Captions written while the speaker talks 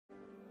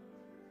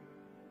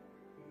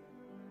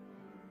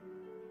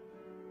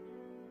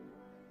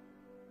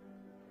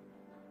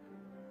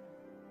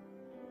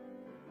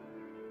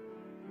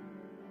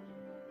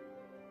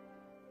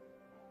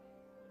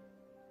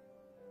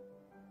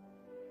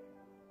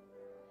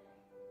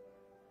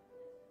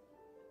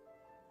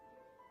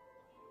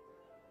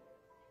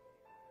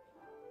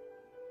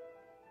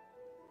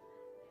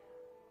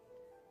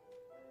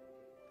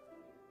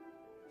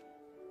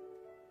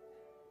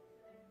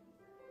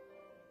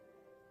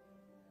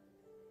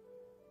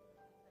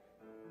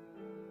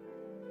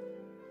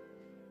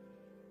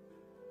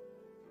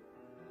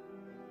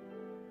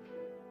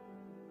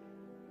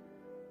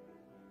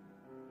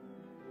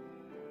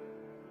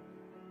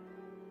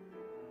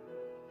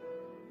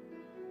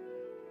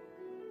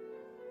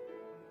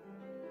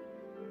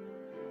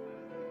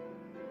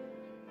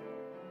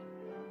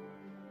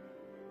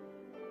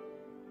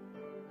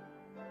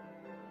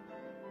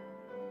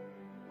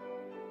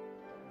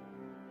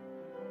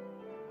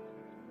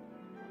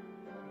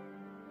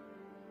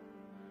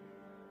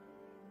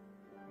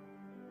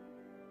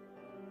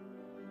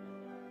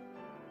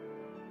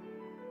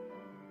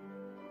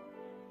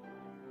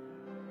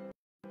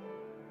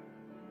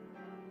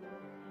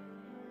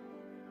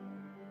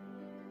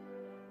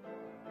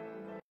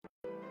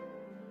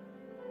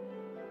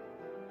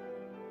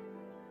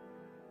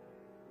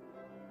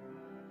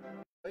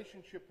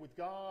relationship with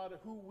God,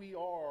 who we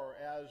are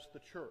as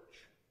the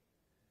church.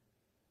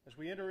 As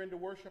we enter into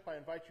worship, I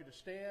invite you to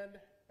stand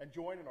and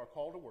join in our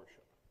call to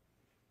worship.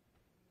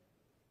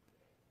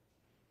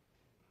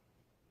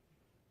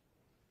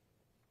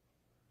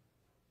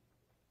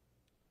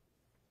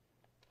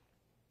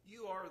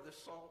 You are the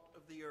salt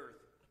of the earth.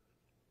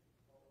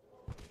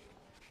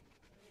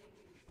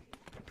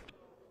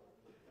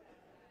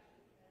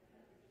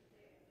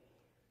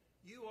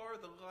 You are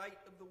the light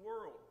of the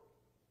world.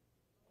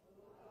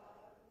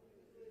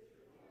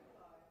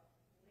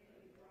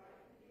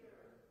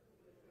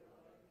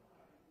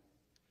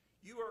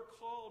 You are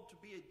called to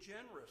be a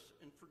generous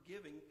and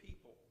forgiving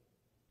people.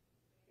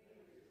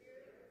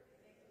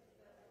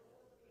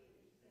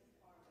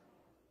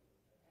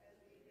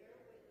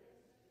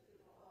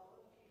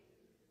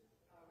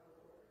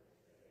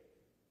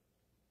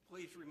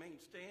 Please remain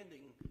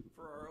standing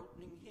for our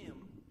opening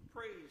hymn,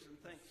 Praise and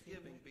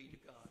Thanksgiving be to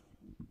God.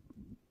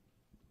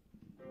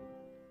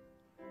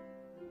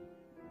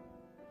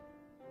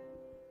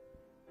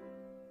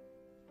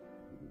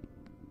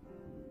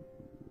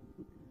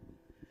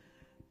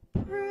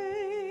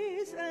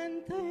 Praise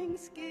and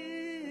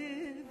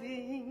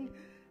thanksgiving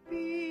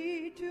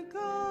be to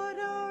God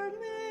our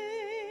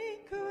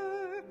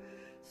Maker,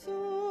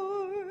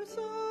 source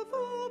of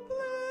all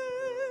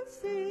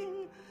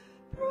blessing,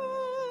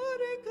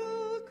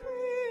 prodigal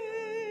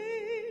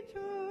Creator,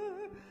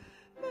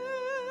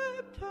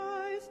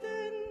 baptized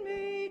and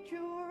made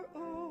your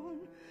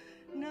own.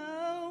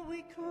 Now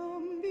we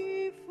come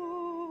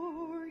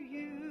before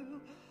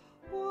you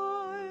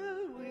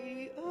while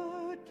we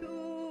adore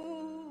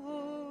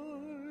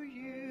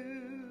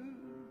you.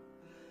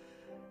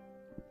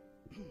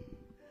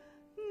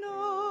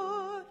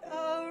 Not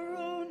our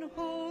own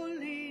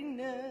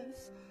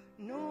holiness,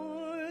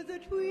 nor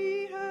that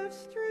we have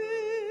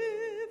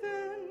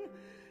striven,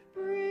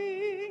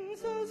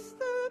 brings us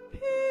the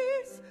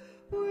peace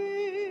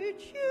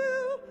which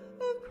you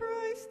of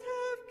Christ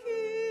have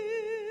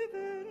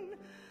given,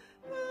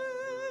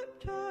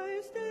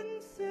 baptized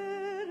and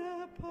set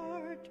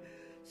apart.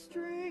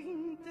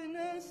 Strengthen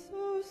us,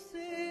 O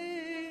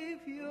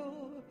Savior,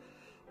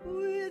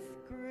 with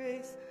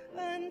grace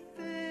and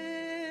favor.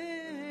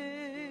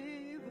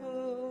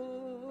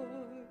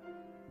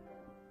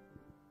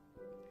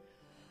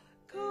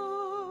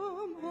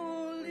 Come,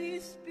 Holy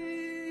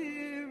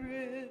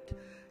Spirit,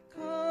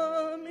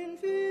 come in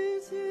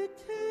visitation.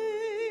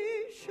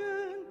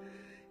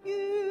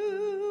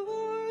 You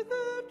are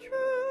the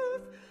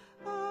truth,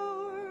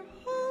 our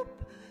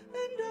hope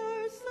and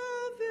our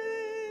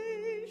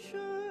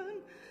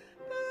salvation.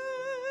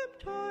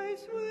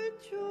 Baptize with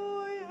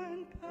joy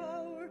and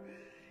power,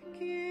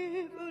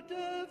 give a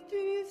dove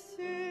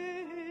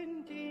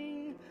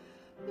descending,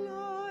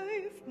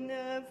 life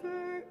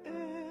never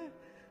ending.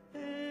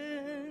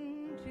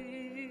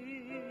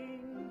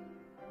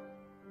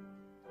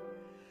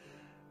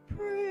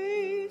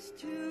 Praise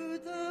to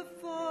the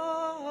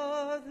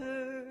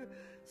Father,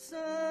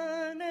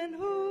 Son, and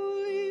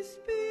Holy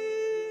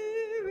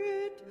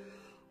Spirit,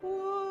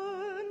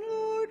 one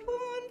Lord,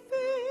 one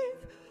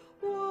faith,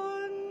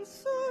 one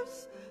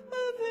source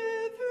of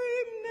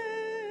every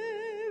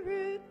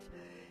merit.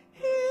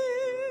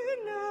 Here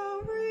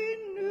now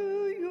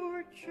renew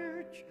your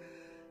church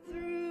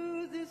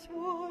through this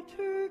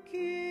water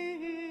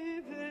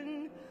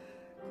given.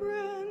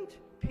 Grant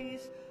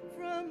peace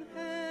from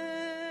heaven.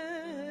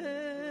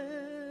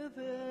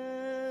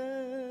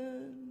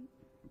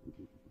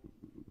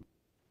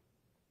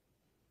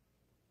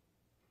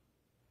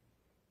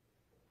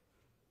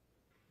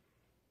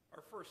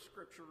 Our first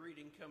scripture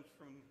reading comes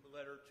from the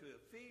letter to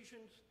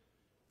Ephesians,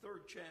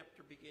 3rd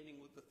chapter,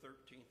 beginning with the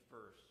 13th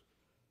verse.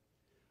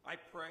 I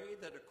pray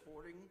that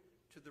according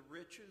to the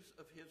riches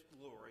of his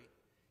glory,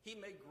 he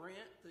may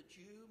grant that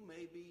you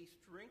may be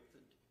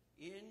strengthened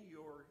in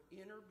your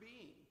inner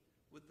being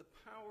with the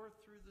power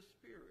through the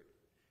Spirit,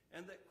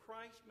 and that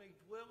Christ may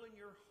dwell in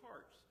your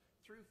hearts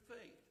through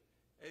faith,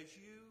 as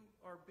you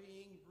are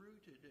being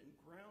rooted and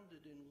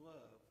grounded in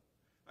love.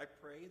 I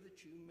pray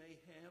that you may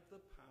have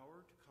the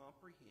power to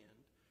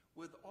comprehend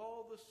with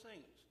all the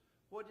saints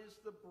what is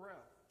the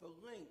breadth, the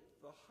length,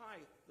 the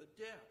height, the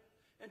depth,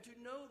 and to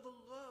know the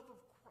love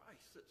of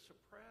Christ that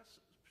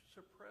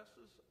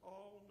suppresses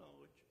all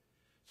knowledge,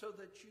 so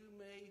that you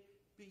may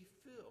be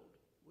filled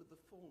with the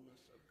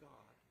fullness of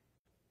God.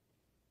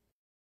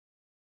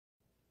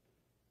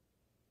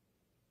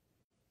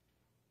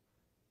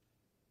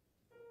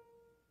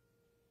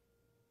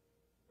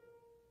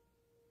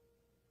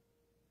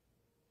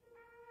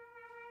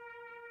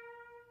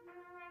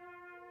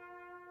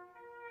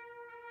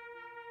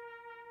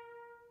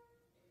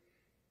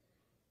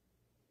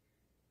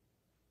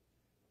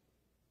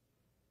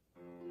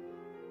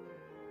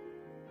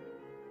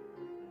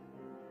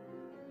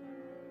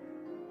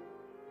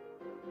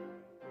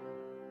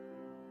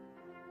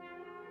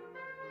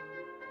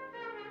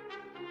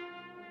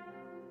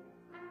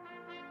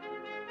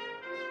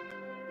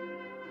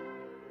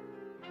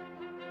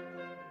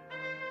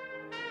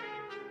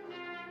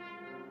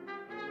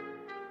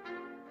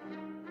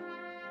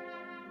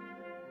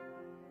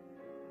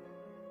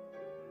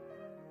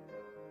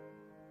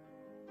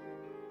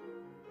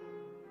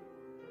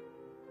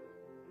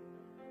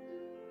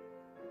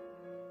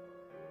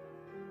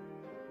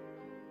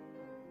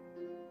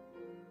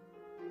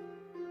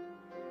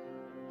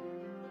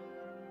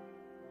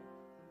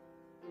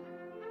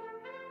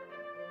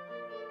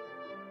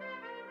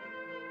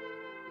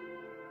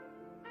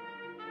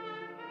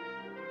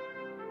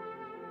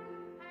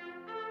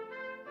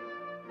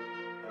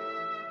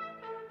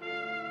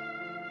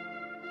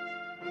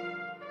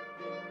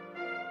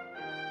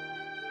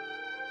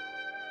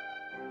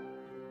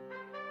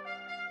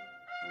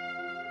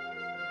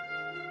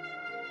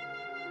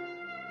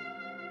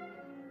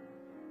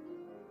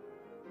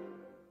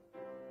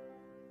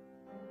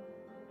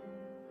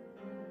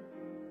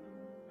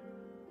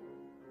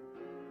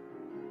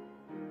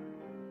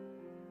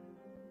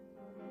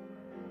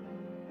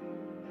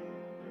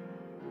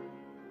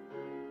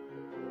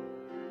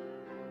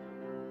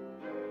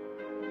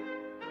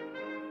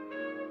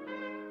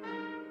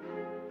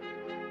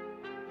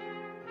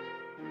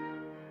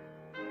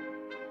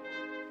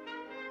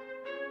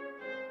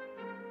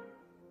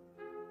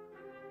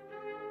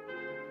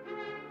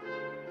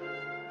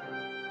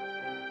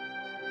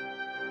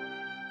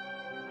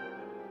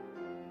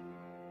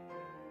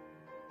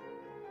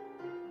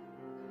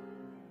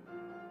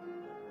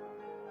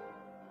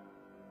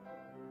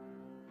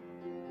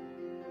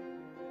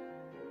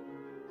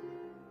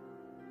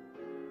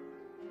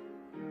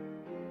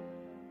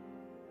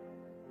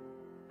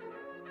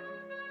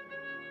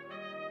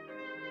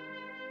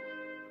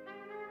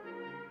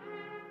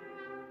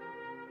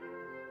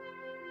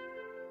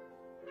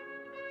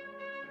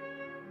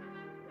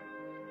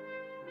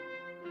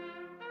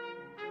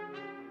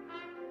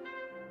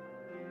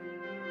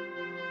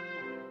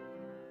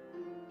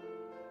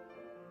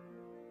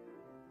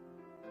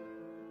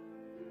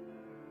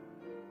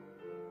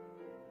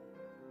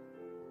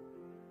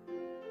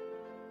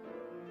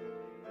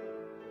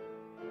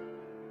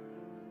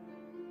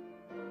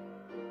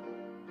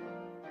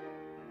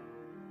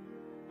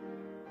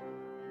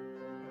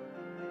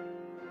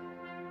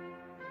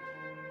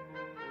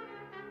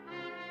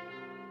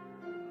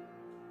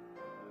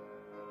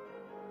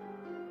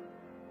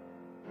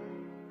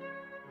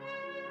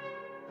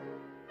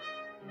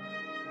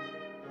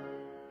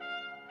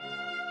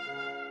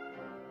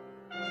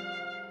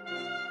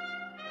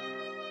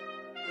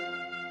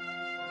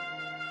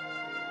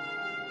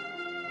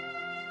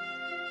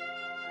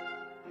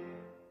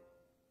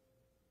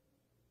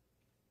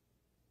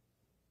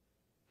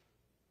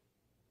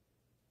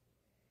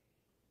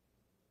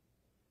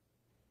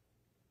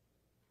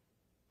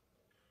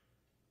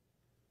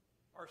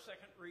 Our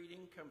second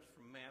reading comes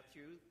from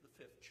Matthew, the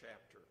 5th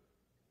chapter.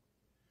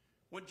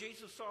 When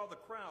Jesus saw the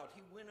crowd,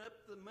 he went up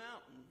the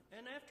mountain,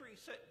 and after he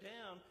sat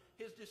down,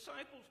 his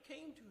disciples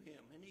came to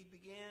him, and he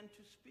began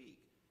to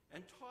speak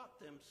and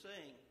taught them,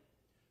 saying,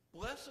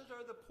 "Blessed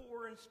are the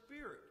poor in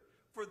spirit,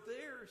 for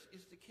theirs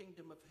is the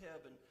kingdom of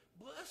heaven.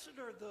 Blessed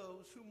are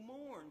those who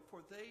mourn,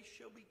 for they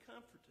shall be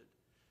comforted.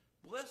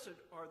 Blessed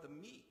are the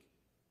meek,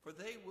 for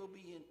they will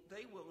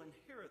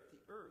inherit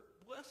the earth.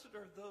 Blessed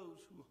are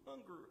those who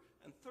hunger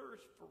and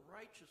thirst for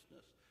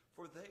righteousness,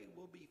 for they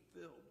will be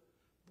filled.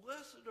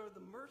 Blessed are the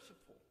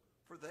merciful,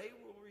 for they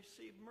will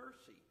receive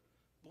mercy.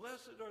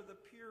 Blessed are the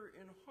pure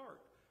in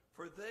heart,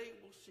 for they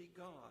will see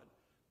God.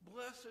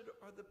 Blessed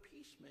are the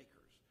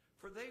peacemakers,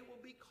 for they will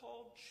be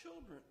called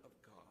children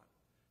of God.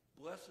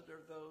 Blessed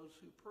are those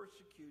who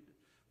persecute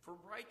for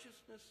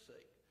righteousness'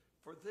 sake,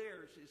 for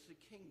theirs is the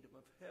kingdom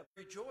of heaven.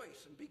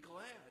 Rejoice and be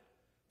glad,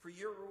 for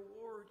your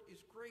reward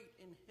is great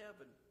in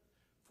heaven.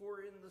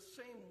 For in the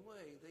same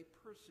way they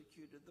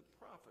persecuted the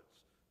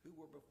prophets who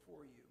were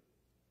before you.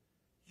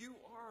 You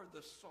are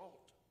the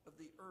salt of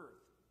the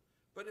earth.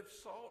 But if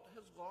salt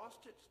has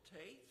lost its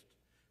taste,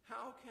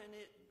 how can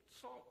its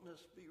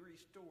saltness be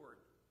restored?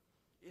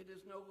 It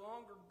is no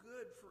longer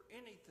good for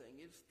anything.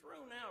 It is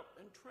thrown out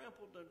and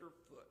trampled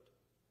underfoot.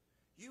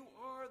 You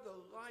are the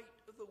light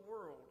of the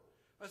world.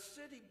 A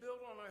city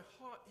built on a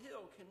hot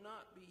hill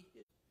cannot be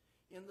hidden.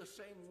 In the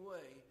same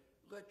way,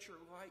 let your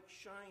light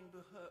shine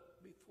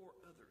before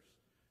others,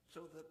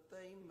 so that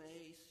they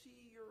may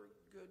see your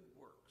good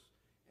works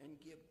and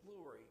give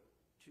glory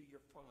to your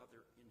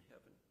Father in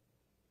heaven."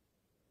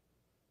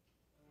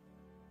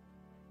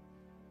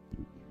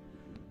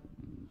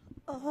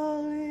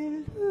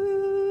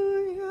 Alleluia,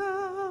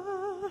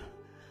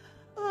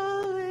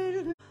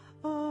 alleluia,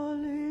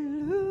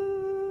 alleluia,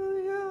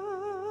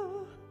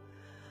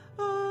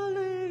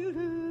 alleluia,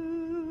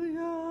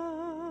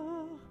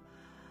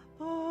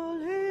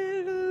 alleluia,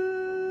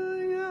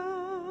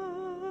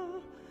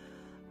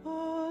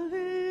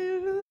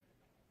 alleluia.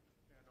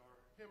 And our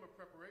hymn of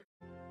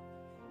preparation.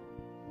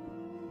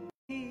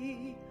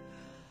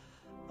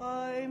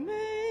 I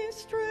may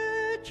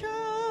stretch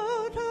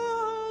out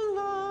a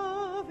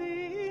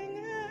loving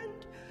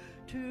hand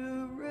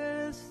to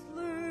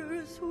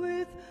wrestlers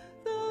with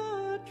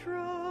the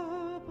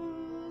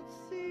troubled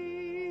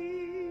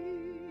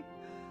sea.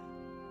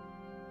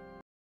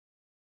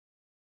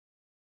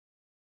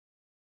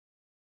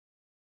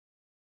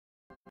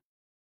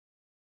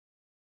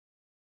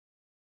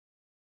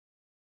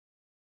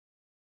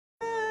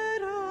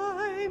 That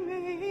I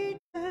may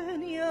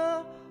many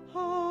a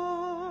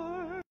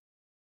heart.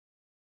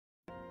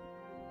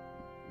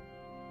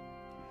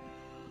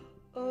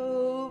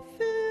 Oh,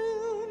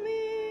 fill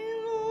me,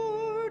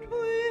 Lord,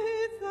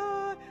 with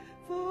thy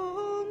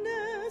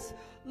fullness,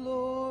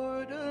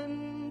 Lord,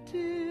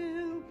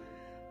 until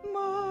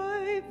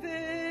my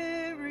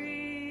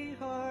very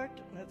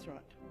heart. That's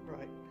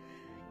right.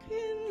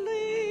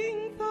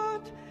 Kindling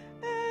thought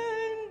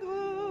and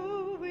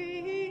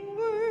glowing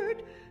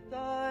word,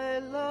 thy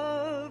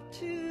love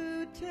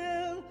to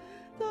tell,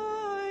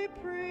 thy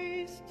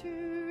praise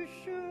to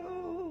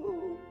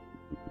show.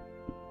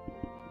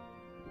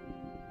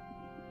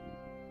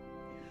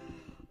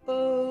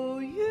 Oh,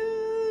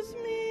 use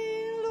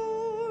me,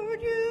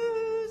 Lord,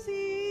 use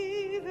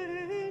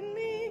even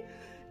me,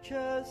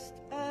 just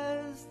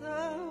as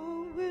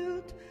thou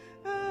wilt,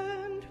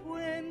 and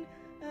when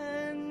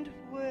and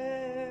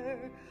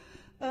where,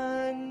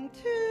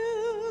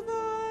 until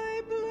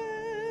thy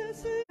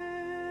blessed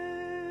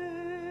end.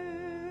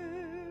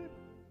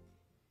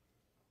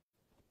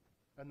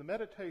 And the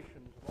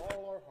meditations of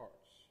all our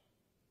hearts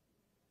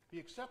be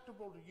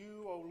acceptable to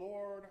you, O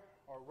Lord,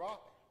 our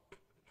rock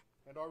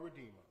and our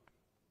Redeemer.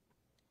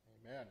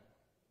 Amen.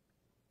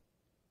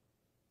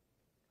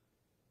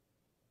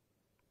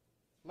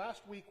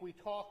 Last week we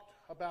talked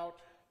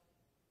about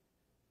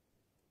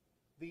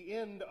the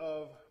end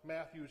of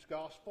Matthew's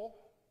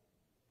Gospel,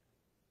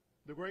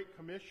 the Great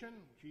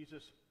Commission.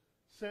 Jesus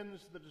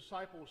sends the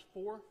disciples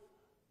forth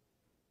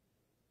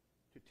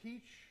to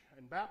teach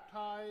and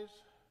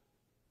baptize,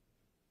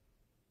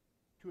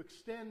 to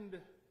extend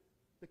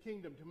the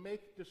kingdom, to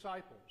make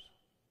disciples.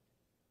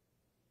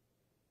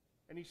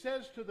 And he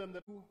says to them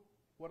that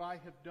what I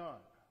have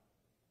done.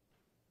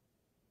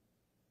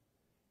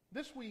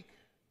 This week,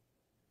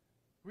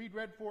 Reed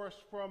read for us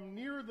from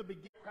near the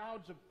beginning,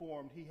 crowds have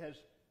formed. He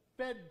has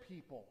fed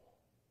people.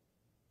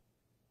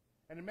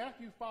 And in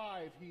Matthew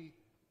 5, he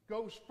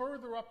goes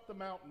further up the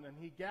mountain and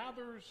he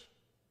gathers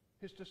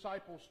his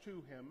disciples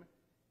to him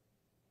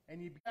and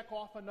he check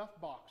off enough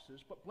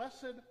boxes. But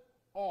blessed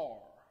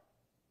are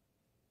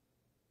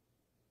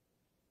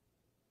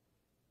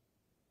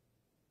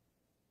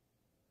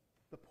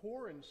the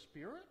poor in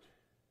spirit,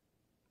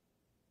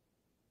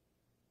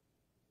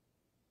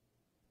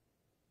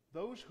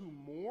 those who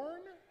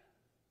mourn,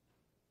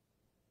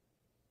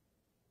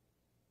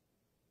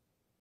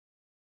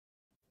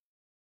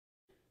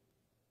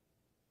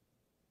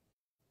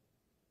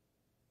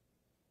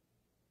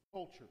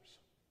 cultures.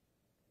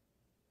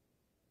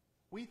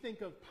 We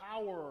think of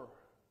power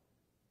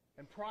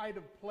and pride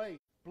of place.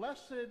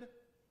 Blessed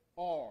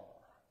are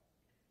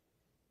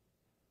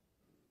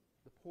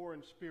the poor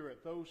in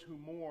spirit, those who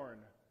mourn,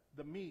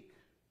 the meek,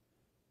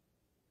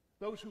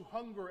 those who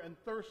hunger and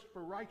thirst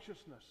for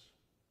righteousness,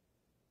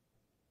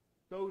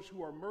 those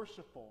who are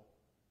merciful.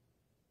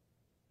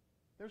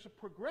 There's a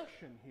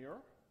progression here.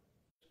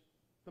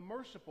 The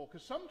merciful,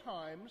 because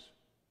sometimes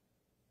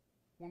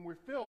when we're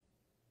filled,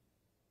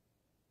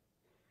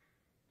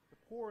 the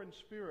poor in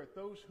spirit,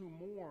 those who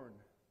mourn,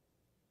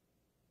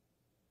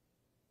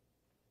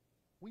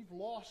 we've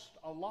lost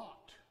a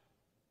lot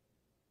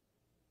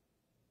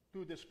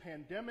through this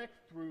pandemic,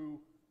 through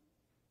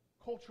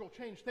cultural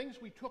change, things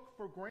we took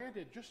for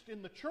granted just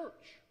in the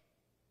church.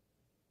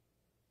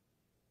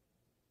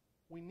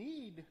 We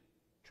need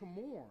to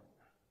mourn.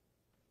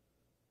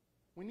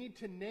 We need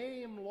to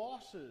name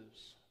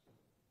losses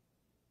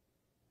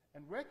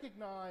and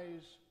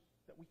recognize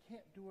that we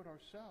can't do it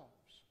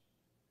ourselves.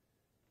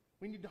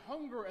 We need to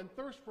hunger and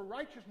thirst for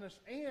righteousness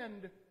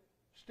and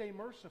stay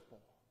merciful.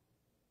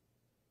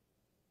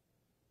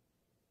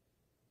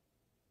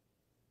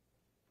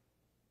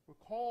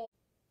 Recall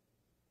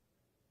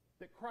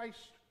that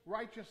Christ's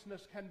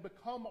righteousness can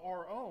become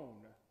our own.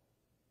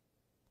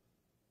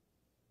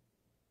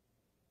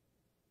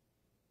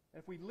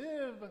 If we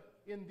live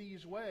in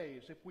these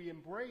ways, if we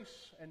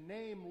embrace and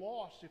name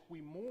loss, if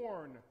we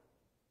mourn,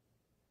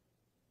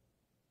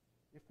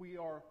 if we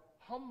are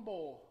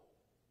humble,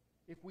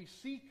 if we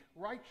seek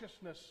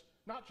righteousness,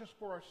 not just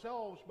for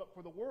ourselves, but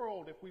for the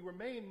world, if we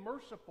remain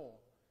merciful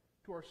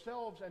to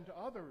ourselves and to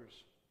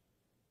others,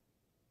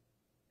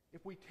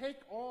 if we take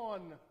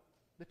on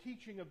the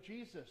teaching of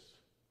Jesus,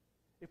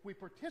 if we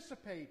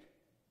participate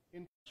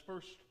in these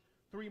first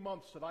 3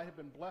 months that I have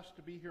been blessed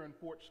to be here in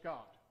Fort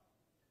Scott,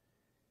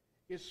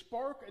 is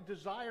spark a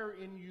desire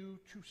in you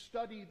to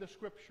study the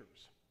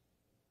Scriptures,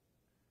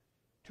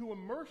 to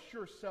immerse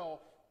yourself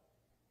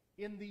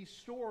in these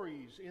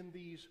stories, in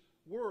these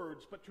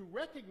words, but to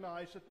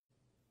recognize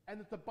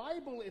that the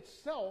Bible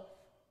itself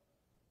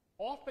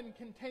often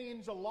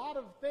contains a lot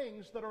of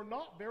things that are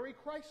not very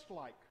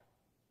Christ-like.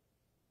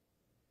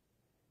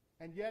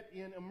 And yet,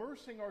 in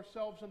immersing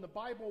ourselves in the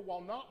Bible while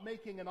not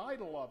making an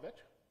idol of it,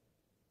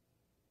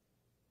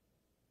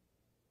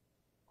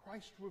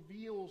 Christ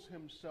reveals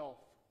himself.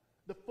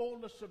 The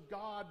fullness of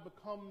God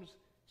becomes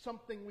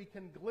something we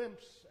can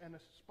glimpse and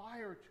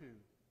aspire to.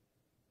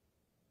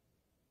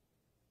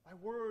 Thy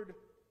word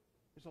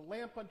is a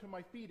lamp unto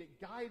my feet.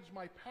 It guides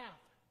my path.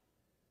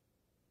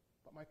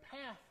 But my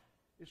path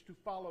is to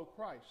follow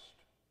Christ.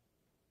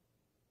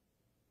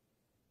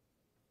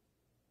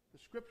 The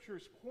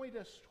Scriptures point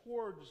us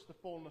towards the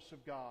fullness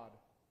of God.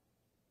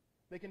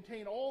 They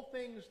contain all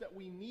things that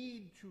we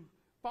need to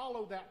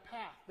follow that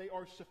path. They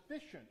are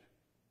sufficient,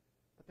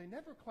 but they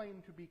never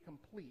claim to be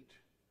complete.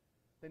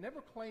 They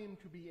never claim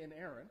to be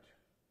inerrant.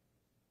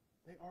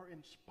 They are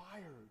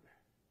inspired,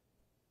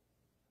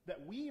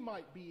 that we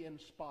might be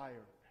inspired.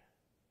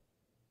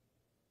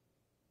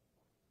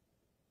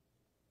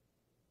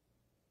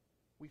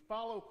 We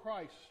follow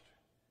Christ.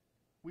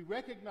 We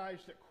recognize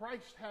that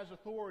Christ has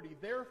authority,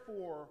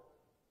 therefore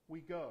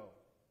we go.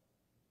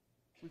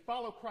 We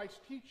follow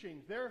Christ's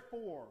teaching,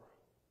 therefore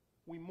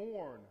we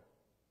mourn.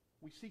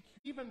 We seek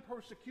even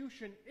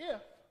persecution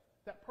if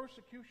that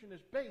persecution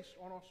is based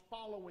on us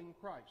following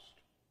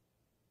Christ.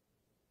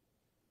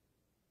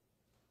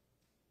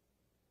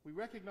 We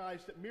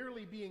recognize that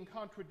merely being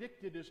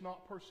contradicted is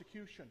not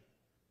persecution.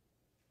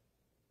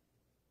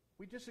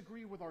 We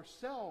disagree with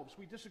ourselves.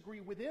 We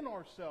disagree within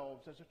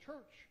ourselves as a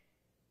church.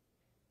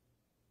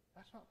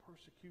 That's not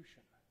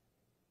persecution.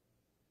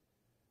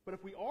 But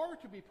if we are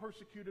to be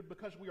persecuted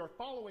because we are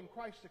following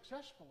Christ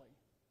successfully,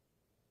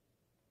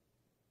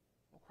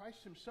 well,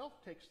 Christ himself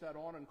takes that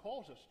on and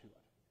calls us to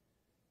it.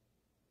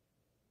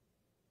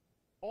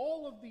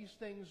 All of these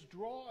things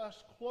draw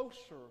us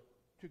closer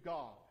to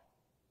God,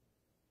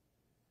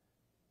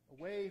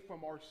 away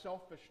from our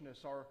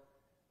selfishness, our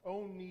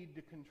own need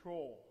to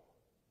control.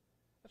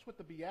 That's what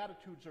the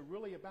Beatitudes are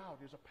really about,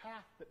 is a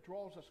path that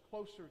draws us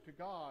closer to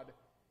God.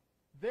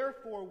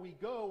 Therefore, we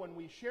go and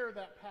we share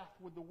that path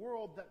with the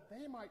world that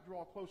they might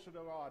draw closer to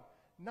God,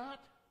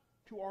 not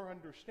to our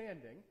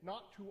understanding,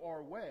 not to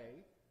our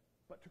way,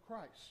 but to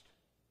Christ.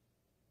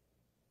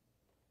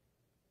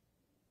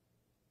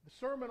 The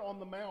Sermon on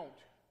the Mount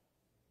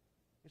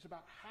is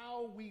about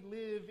how we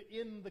live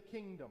in the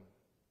kingdom.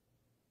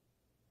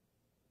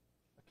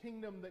 A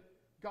kingdom that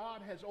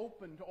God has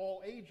opened to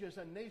all ages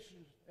and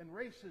nations and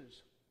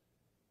races.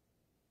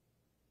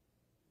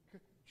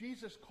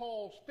 Jesus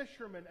calls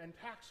fishermen and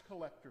tax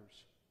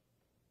collectors,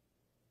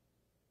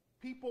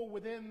 people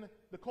within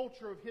the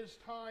culture of his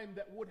time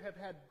that would have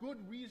had good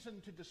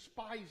reason to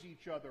despise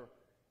each other,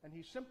 and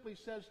he simply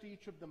says to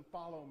each of them,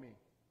 "Follow me."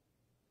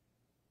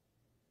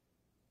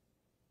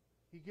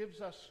 He gives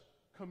us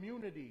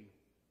community,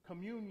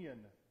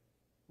 communion,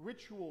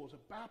 rituals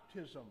of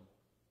baptism,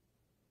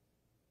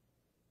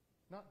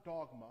 not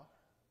dogma,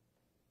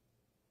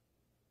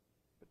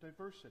 but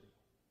diversity.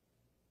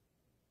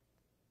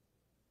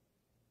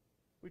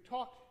 We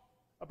talked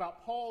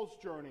about Paul's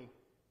journey,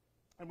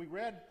 and we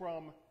read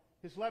from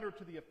his letter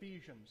to the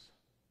Ephesians.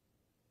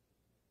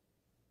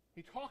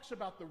 He talks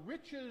about the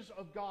riches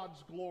of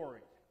God's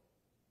glory,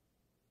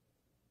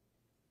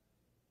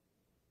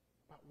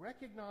 about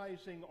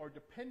recognizing our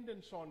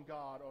dependence on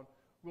God, on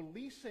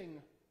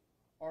releasing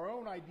our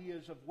own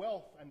ideas of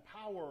wealth and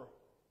power,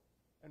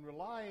 and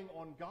relying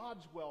on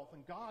God's wealth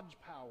and God's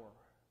power.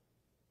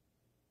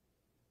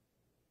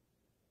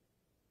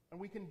 And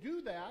we can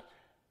do that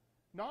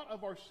not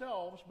of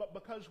ourselves, but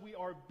because we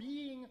are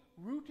being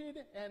rooted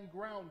and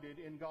grounded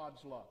in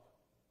God's love.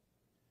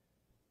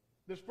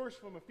 This verse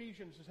from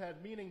Ephesians has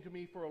had meaning to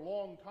me for a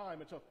long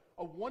time. It's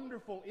a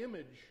wonderful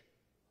image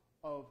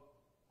of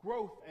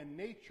growth and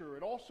nature.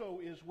 It also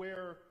is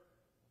where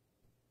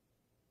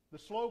the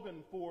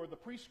slogan for the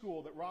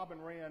preschool that Robin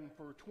ran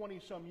for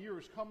 20-some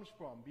years comes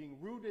from, being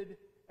rooted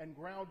and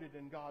grounded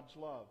in God's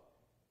love,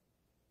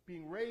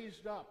 being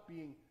raised up,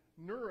 being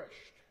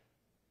nourished,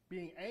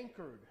 being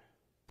anchored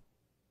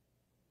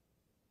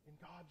in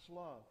God's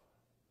love.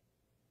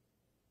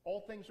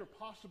 All things are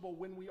possible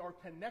when we are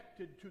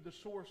connected to the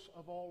source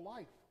of all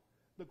life,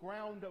 the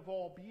ground of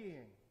all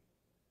being.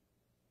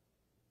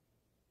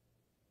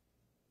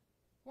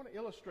 I want to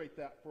illustrate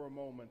that for a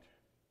moment.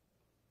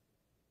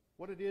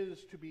 What it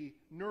is to be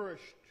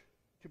nourished,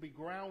 to be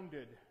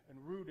grounded and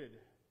rooted.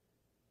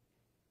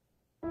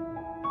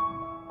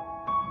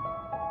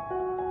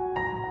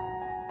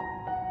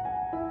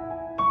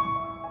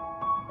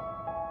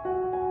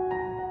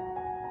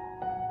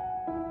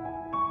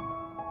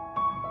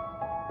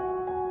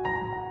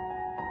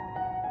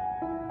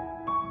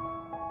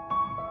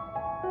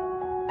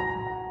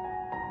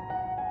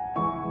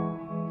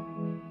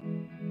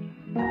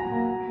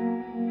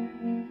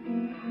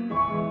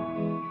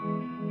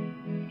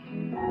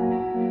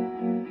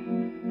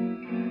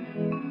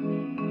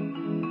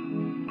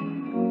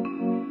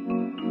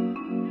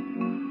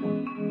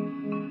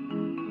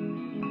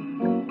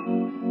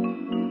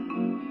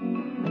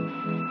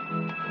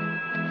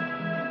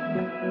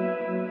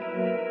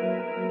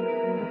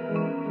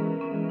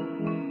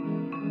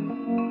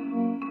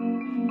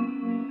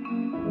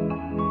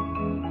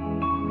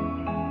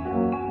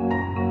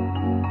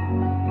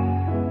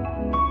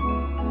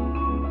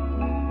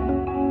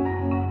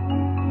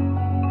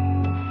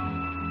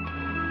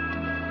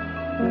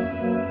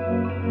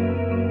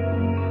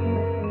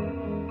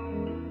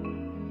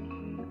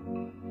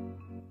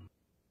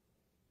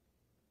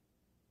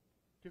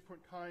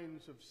 Different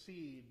kinds of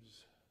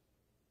seeds,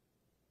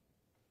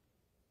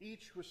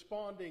 each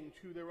responding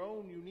to their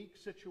own unique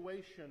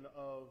situation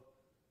of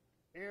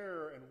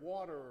air and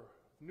water,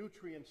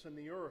 nutrients in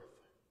the earth.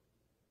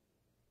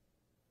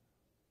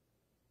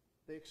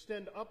 They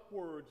extend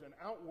upwards and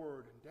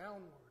outward and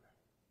downward,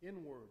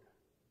 inward.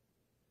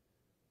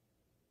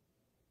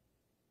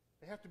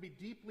 They have to be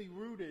deeply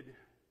rooted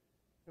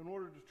in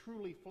order to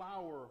truly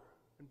flower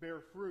and bear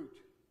fruit.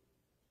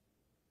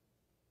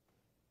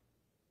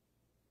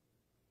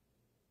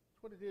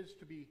 What it is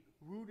to be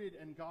rooted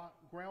and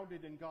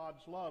grounded in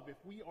God's love. If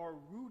we are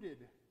rooted,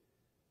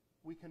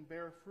 we can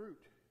bear fruit.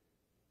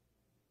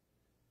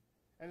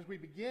 And as we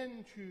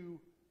begin to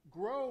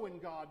grow in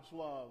God's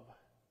love,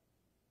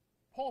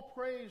 Paul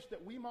prays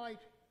that we might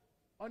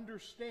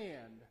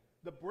understand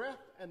the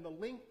breadth and the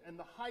length and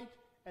the height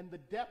and the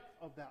depth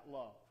of that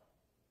love.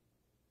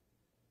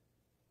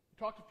 We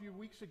talked a few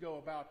weeks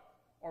ago about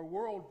our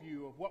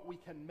worldview of what we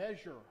can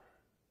measure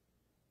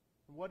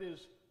and what is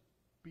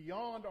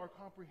beyond our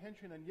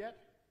comprehension, and yet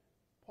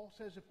Paul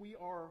says if we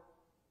are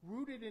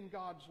rooted in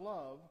God's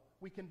love,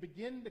 we can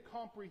begin to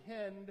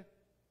comprehend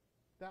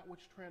that which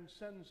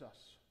transcends us.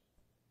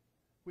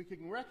 We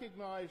can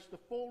recognize the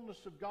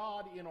fullness of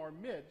God in our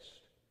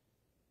midst,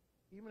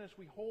 even as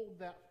we hold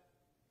that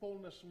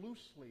fullness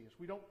loosely, as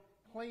we don't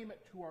claim it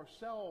to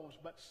ourselves,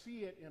 but see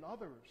it in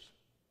others.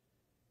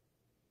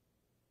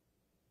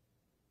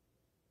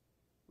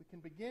 We can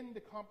begin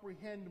to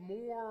comprehend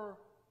more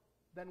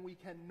than we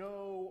can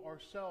know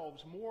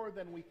ourselves, more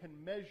than we can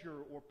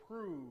measure or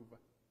prove.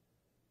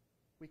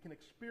 We can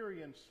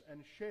experience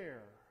and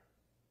share.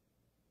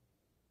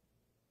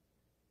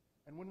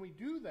 And when we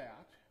do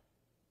that,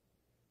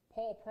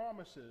 Paul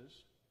promises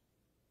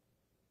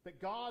that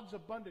God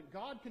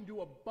can do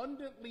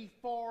abundantly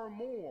far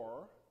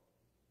more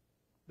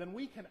than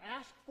we can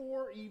ask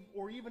for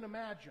or even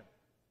imagine.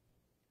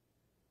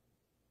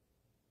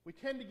 We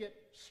tend to get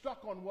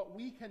stuck on what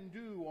we can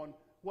do, on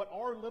what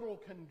our little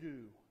can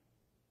do.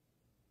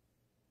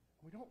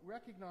 We don't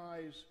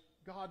recognize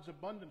God's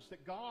abundance,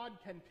 that God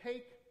can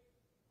take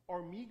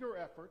our meager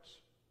efforts,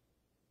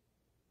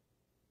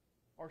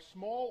 our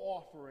small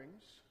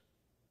offerings,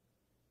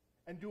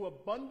 and do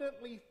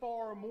abundantly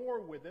far more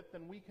with it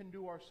than we can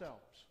do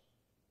ourselves.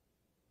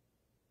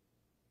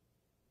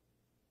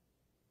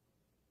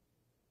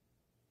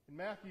 In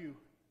Matthew,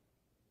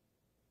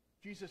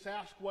 Jesus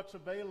asked what's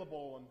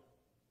available, and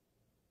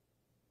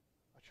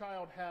a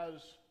child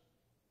has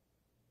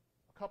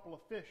a couple of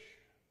fish,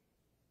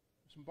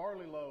 some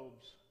barley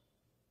loaves,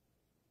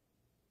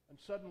 and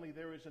suddenly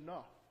there is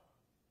enough.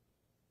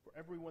 For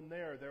everyone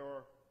there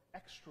are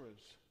extras.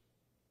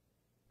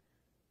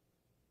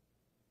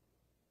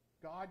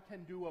 God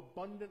can do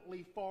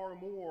abundantly far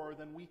more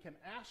than we can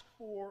ask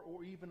for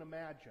or even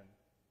imagine.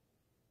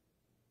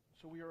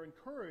 So we are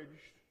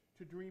encouraged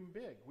to dream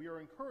big. We are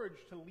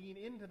encouraged to lean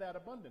into that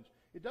abundance.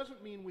 It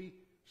doesn't mean we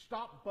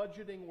stop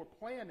budgeting or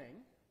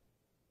planning,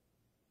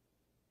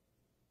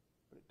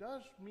 but it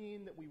does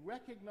mean that we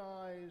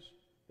recognize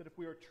that if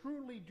we are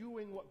truly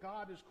doing what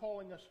God is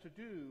calling us to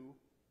do,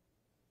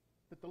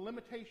 that the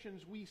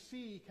limitations we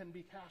see can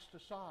be cast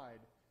aside,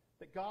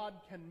 that God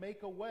can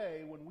make a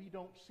way when we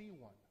don't see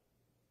one.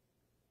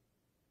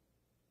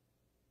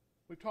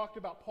 We've talked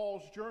about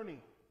Paul's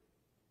journey,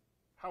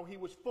 how he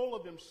was full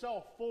of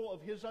himself, full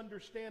of his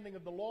understanding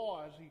of the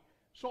law as he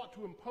sought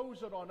to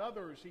impose it on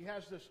others. He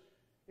has this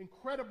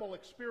incredible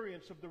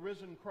experience of the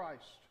risen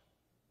Christ,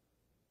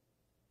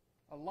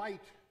 a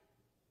light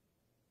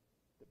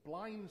that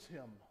blinds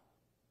him,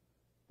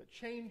 that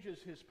changes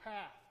his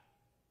path.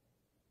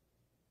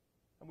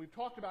 And we've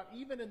talked about,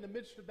 even in the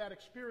midst of that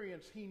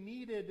experience, he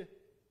needed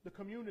the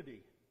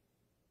community.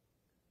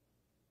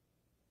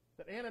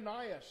 That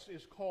Ananias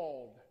is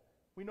called.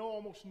 We know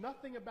almost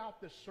nothing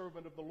about this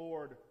servant of the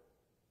Lord,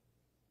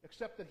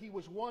 except that he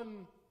was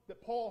one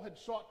that Paul had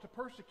sought to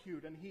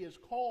persecute, and he is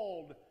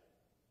called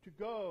to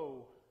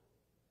go,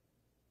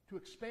 to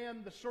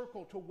expand the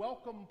circle, to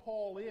welcome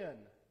Paul in,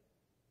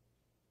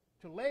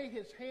 to lay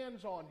his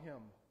hands on him,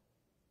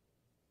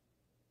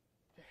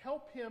 to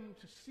help him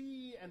to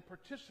see and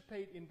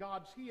participate in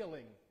God's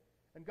healing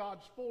and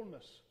God's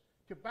fullness,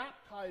 to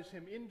baptize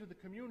him into the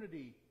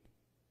community,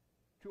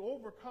 to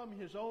overcome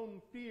his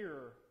own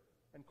fear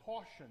and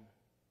caution,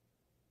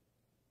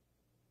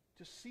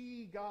 to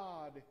see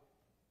God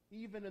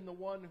even in the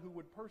one who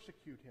would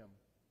persecute him.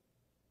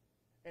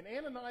 And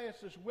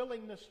Ananias'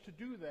 willingness to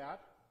do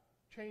that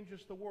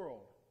changes the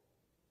world.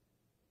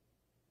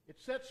 It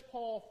sets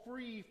Paul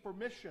free for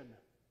mission.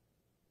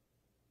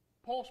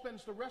 Paul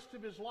spends the rest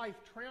of his life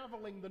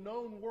traveling the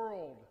known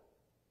world,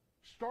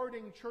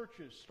 starting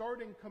churches,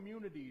 starting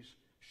communities,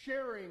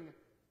 sharing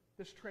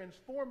this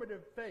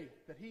transformative faith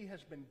that he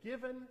has been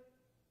given.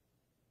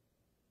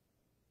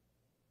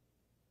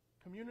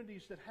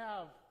 Communities that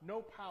have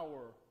no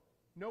power,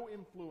 no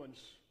influence,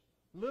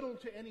 little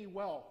to any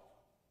wealth.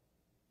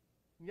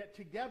 And yet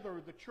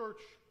together the church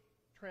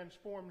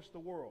transforms the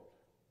world.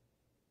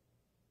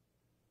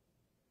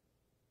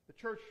 The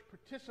church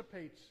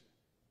participates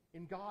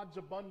in God's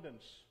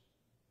abundance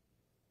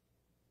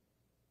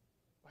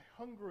by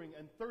hungering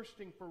and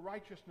thirsting for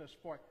righteousness,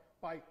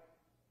 by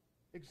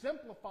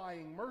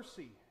exemplifying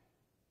mercy,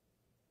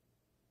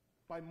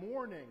 by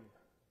mourning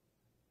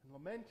and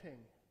lamenting,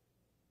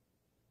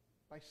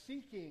 by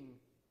seeking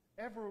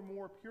ever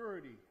more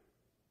purity,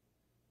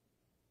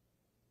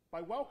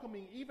 by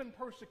welcoming even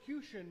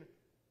persecution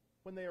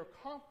when they are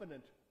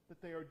confident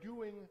that they are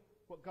doing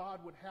what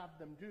God would have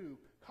them do,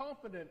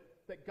 confident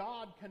that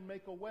God can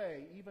make a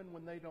way even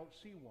when they don't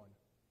see one.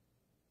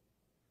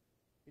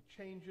 It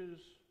changes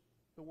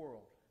the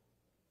world.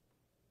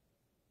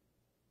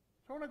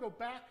 So I want to go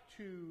back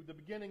to the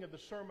beginning of the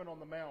Sermon on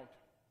the Mount.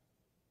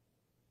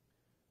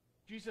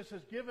 Jesus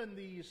has given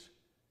these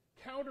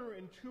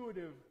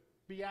counterintuitive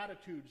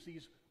beatitudes,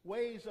 these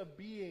ways of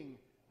being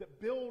that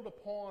build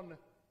upon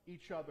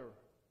each other,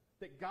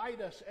 that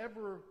guide us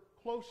ever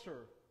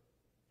closer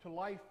to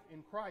life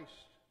in Christ,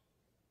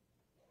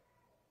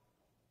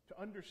 to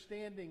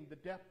understanding the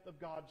depth of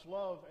God's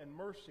love and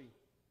mercy.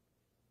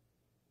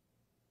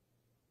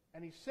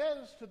 And he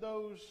says to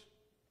those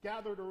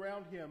gathered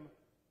around him,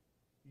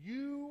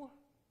 "You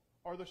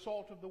are the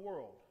salt of the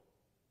world."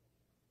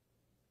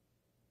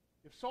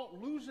 If salt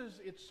loses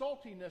its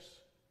saltiness,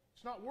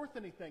 it's not worth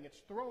anything. It's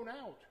thrown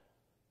out.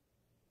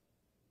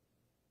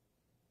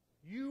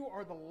 You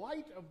are the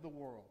light of the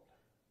world.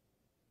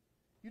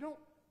 You don't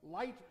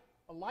light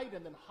a light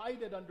and then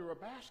hide it under a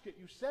basket.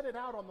 You set it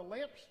out on the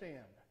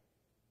lampstand,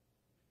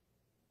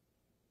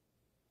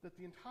 that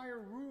the entire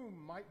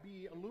room might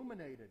be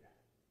illuminated.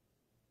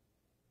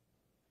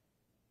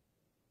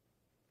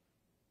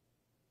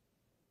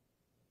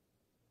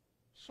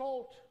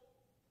 Salt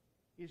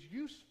is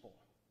useful.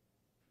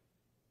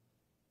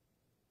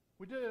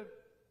 We did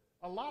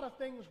a lot of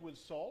things with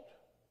salt,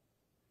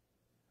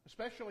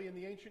 especially in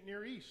the ancient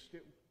Near East.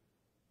 It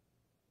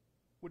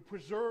would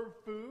preserve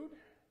food.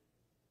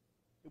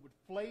 It would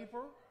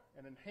flavor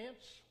and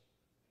enhance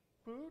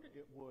food.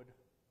 It would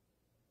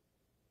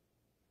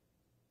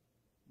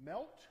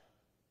melt.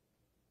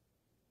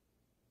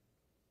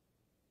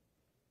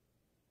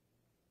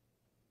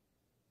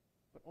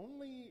 But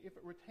only if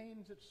it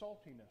retains its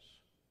saltiness.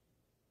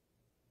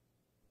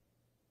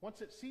 Once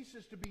it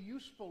ceases to be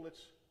useful,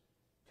 it's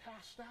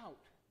cast out.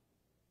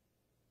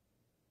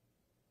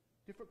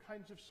 Different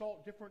kinds of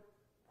salt, different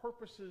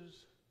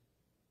purposes,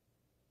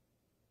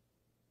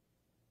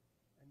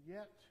 and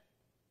yet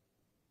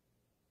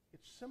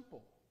it's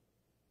simple.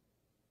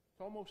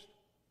 It's almost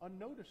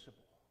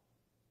unnoticeable.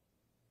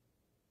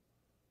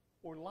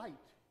 Or light.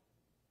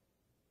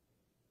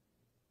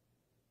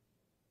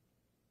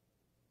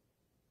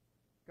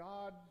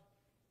 God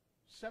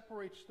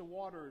separates the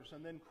waters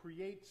and then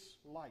creates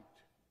light.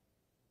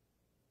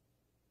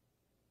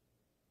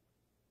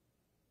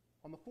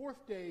 On the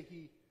fourth day,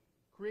 he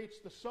creates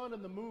the sun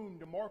and the moon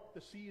to mark the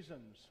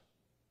seasons.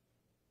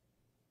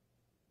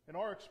 In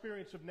our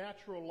experience of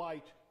natural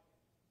light,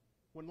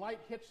 when light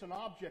hits an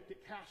object,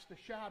 it casts a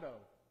shadow.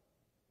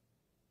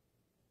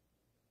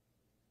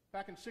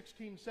 Back in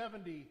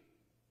 1670,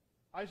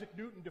 Isaac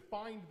Newton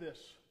defined this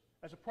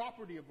as a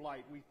property of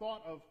light. We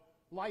thought of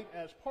light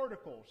as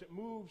particles. It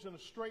moves in a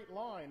straight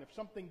line. If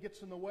something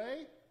gets in the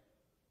way,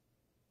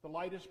 the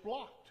light is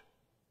blocked.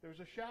 There's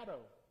a shadow.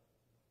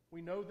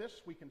 We know this,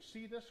 we can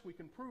see this, we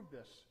can prove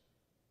this.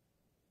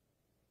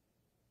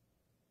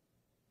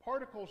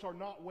 Particles are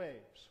not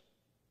waves.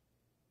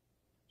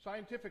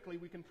 Scientifically,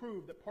 we can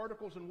prove that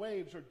particles and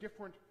waves are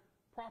different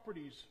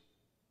properties.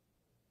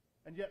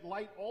 And yet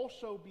light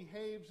also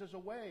behaves as a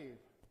wave.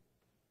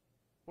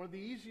 One of the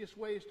easiest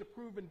ways to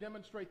prove and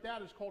demonstrate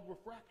that is called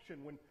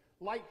refraction. When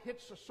light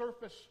hits a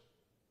surface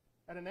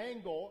at an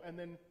angle and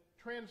then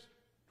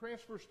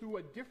transfers through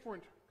a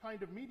different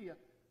kind of media,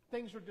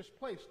 things are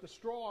displaced. The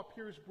straw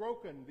appears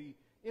broken. The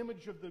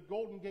image of the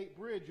Golden Gate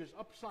Bridge is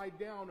upside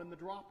down in the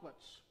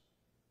droplets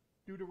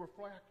due to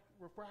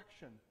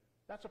refraction.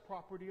 That's a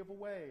property of a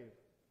wave.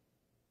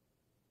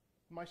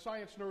 My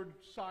science nerd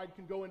side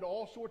can go into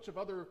all sorts of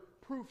other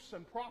proofs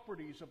and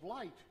properties of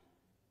light.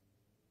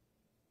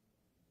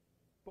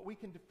 But we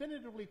can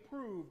definitively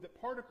prove that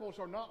particles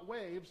are not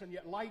waves, and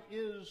yet light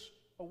is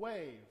a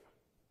wave,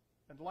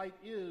 and light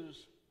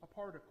is a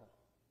particle.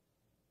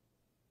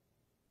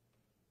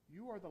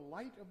 You are the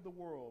light of the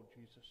world,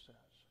 Jesus says.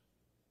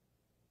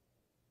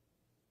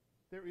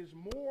 There is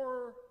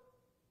more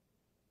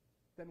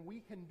than we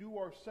can do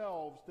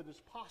ourselves that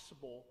is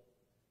possible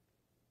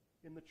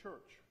in the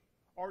church.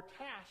 Our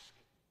task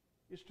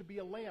is to be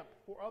a lamp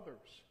for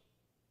others,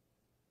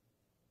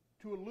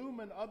 to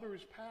illumine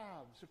others'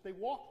 paths. If they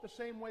walk the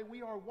same way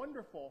we are,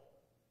 wonderful.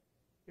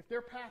 If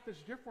their path is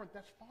different,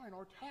 that's fine.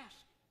 Our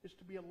task is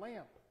to be a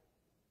lamp.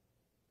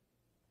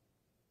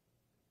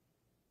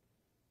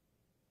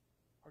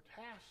 Our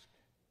task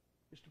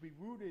is to be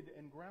rooted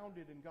and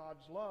grounded in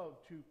God's love,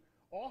 to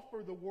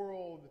offer the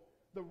world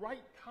the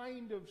right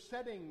kind of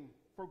setting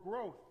for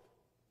growth.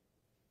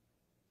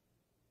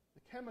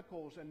 The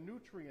chemicals and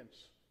nutrients.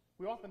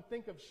 We often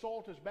think of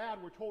salt as bad.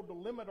 We're told to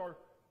limit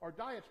our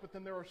diets, but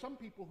then there are some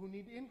people who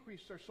need to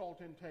increase their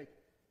salt intake.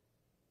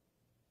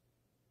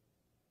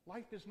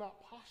 Life is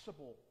not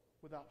possible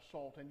without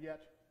salt, and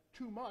yet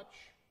too much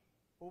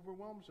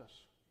overwhelms us.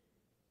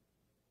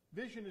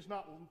 Vision is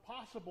not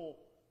possible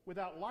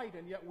without light,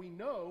 and yet we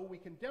know, we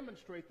can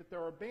demonstrate that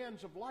there are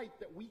bands of light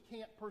that we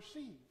can't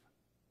perceive.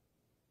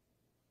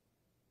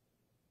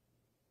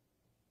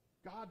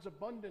 God's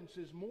abundance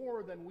is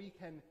more than we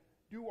can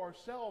do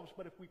ourselves,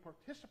 but if we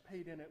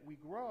participate in it, we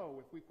grow.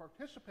 If we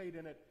participate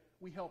in it,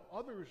 we help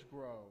others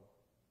grow.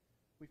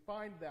 We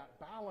find that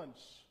balance.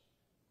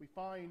 We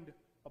find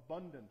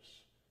abundance.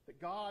 That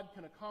God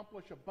can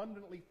accomplish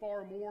abundantly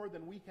far more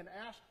than we can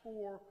ask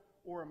for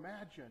or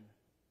imagine,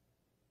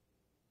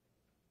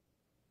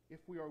 if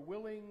we are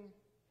willing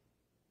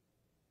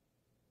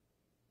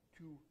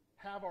to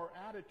have our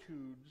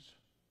attitudes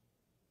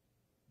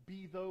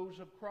be those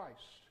of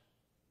Christ.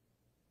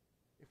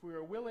 If we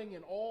are willing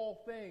in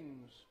all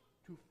things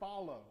to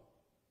follow,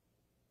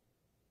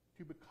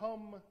 to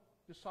become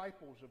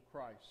disciples of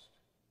Christ,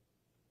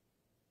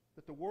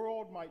 that the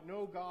world might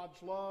know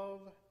God's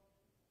love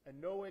and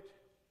know it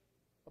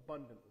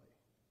abundantly.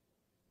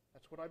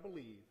 That's what I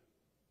believe.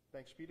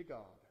 Thanks be to God.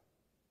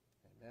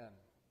 Amen.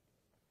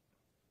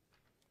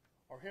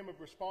 Our hymn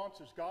of response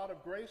is God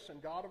of Grace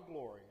and God of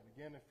Glory. And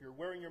again, if you're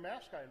wearing your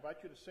mask, I invite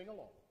you to sing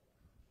along.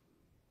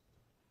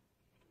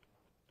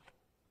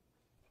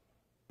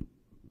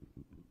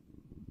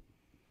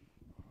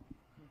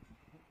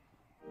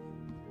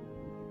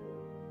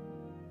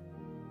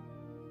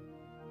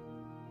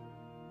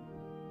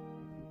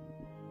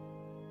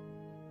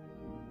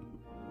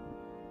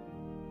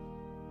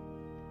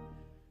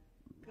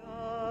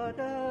 God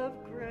of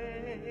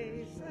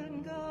grace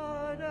and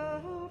God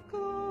of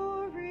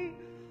glory,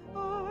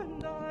 on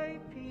thy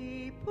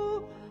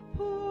people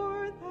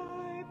pour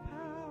thy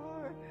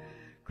power.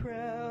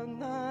 Crown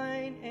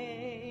thine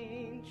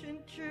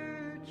ancient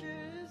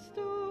church's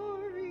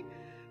story,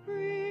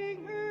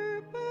 bring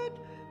her but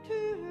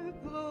to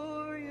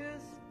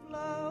glorious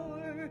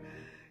flower.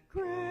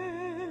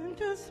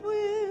 Grant us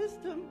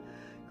wisdom,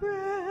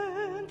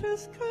 grant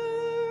us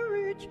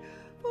courage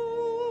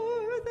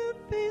for the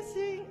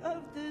facing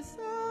of this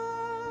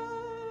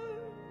hour,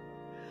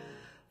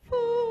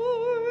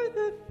 for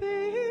the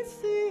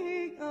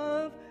facing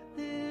of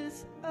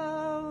this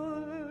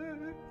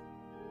hour.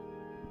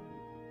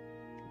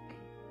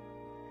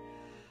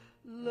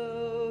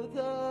 Lo,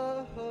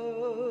 the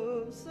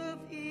hosts of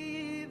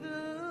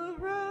evil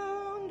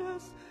round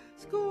us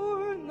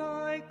scorn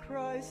thy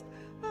Christ,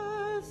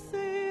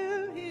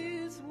 assail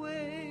his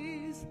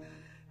ways.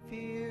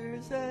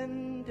 Fears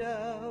and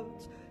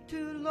doubts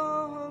too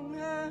long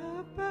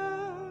have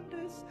bound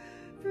us,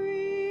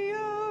 free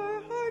our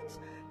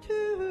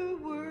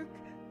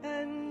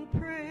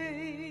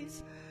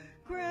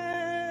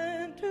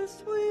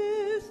us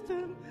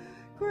wisdom,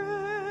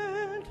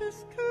 grant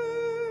us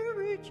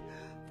courage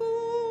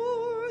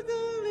for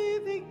the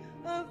living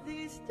of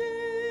these days,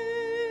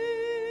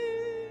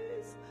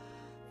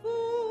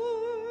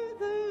 for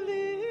the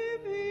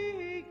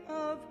living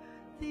of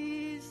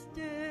these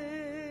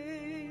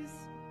days.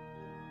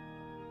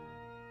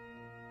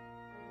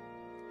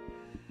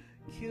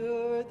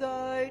 Cure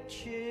thy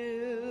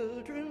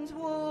children's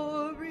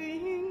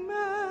warring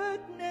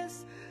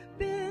madness,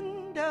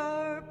 bend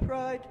our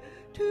pride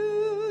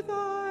to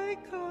thy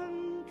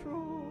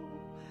control,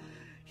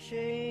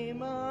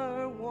 shame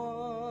our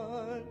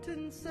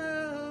wanton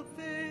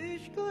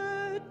selfish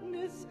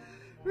gladness,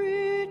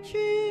 rich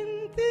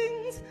in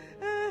things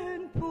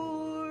and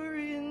poor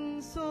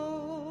in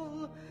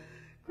soul.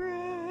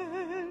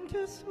 Grant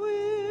us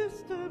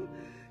wisdom,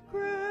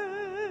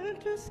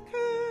 grant us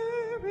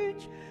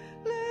courage,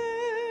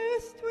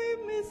 lest we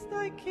miss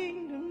thy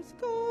kingdom's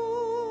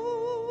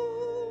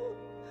goal,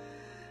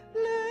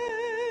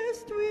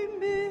 lest we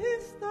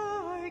miss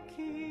thy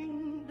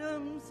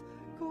kingdom's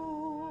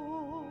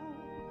goal.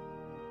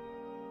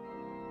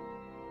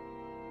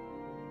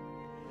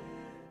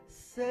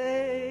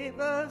 Save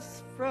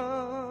us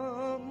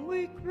from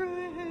weak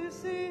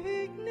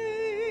resignation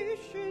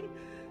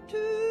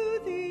to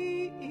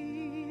the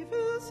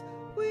evils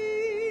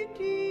we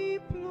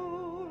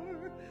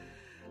deplore.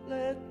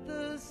 Let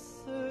the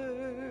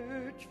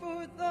search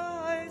for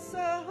thy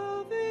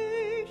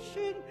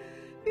salvation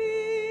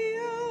be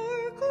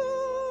our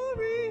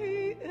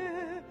glory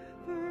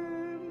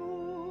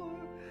evermore.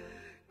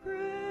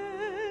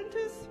 Grant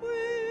us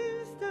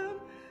wisdom,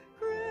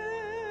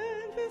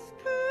 grant us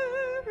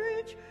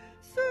courage,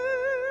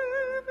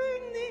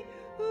 serving thee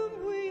whom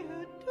we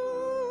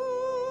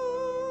adore,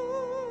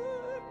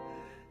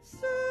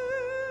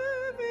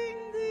 serving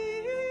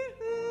thee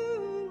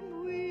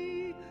whom we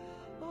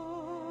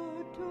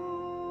adore.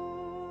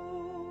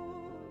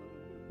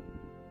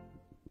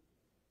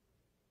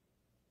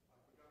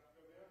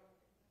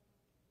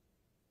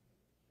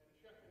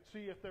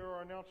 See if there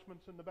are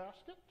announcements in the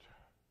basket.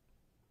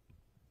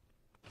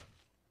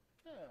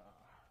 Yeah.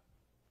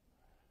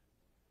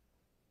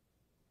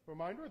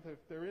 Reminder that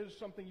if there is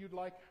something you'd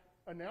like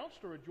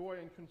announced or a joy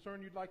and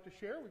concern you'd like to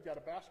share, we've got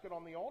a basket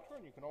on the altar,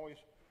 and you can always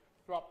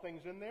drop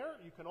things in there.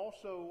 You can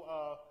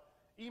also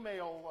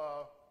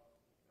email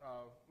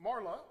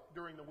Marla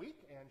during the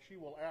week, and she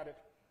will add it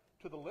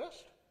to the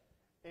list.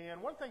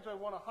 And one thing I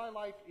want to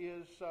highlight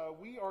is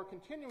we are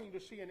continuing to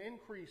see an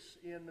increase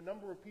in the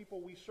number of people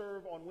we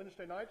serve on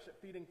Wednesday nights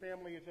at Feeding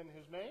Families in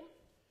His Name.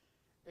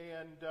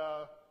 And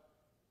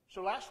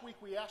so last week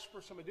we asked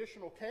for some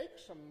additional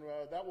cakes, and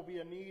that will be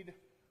a need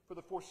for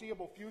the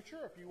foreseeable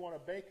future. If you want to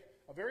bake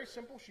a very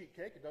simple sheet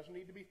cake, it doesn't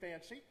need to be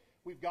fancy.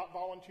 We've got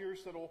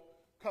volunteers that'll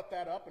cut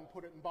that up and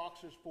put it in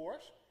boxes for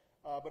us.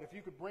 But if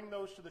you could bring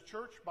those to the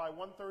church by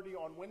 1:30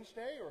 on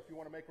Wednesday, or if you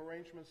want to make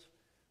arrangements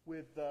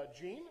with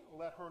Jean,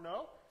 let her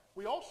know.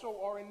 We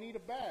also are in need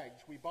of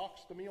bags. We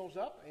box the meals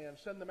up and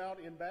send them out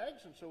in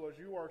bags, and so as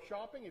you are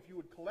shopping, if you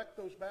would collect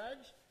those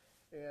bags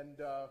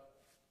and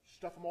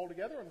stuff them all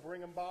together and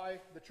bring them by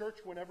the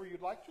church whenever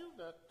you'd like to,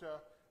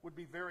 that would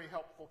be very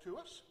helpful to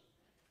us.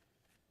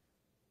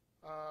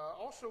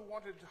 Also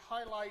wanted to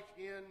highlight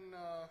in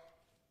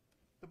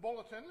the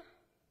bulletin,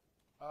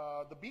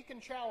 the Beacon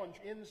Challenge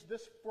ends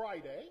this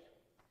Friday.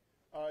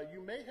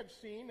 You may have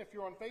seen, if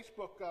you're on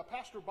Facebook,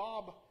 Pastor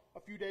Bob a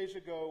few days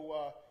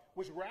ago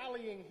was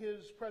rallying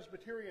his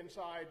Presbyterian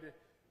side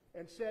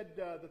and said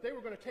that they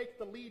were going to take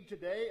the lead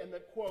today and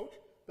that, quote,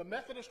 the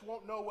Methodists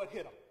won't know what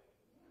hit them.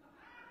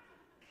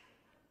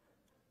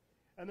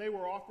 And they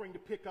were offering to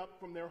pick up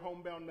from their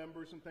homebound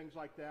members and things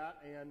like that.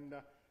 And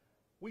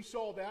we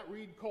saw that.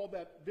 Reed called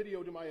that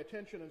video to my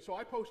attention. And so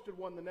I posted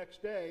one the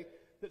next day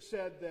that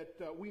said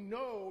that we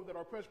know that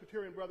our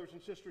Presbyterian brothers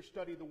and sisters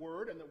study the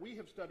Word and that we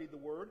have studied the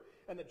Word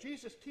and that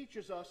Jesus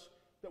teaches us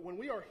that when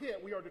we are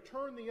hit, we are to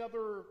turn the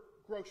other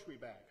grocery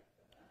bag.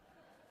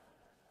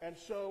 And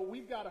so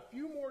we've got a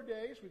few more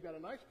days. We've got a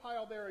nice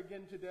pile there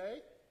again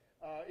today.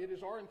 It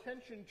is our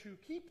intention to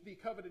keep the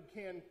coveted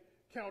can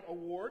count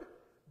award.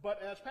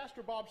 But as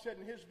Pastor Bob said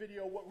in his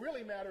video, what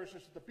really matters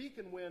is that the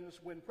Beacon wins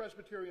when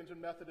Presbyterians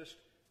and Methodists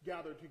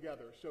gather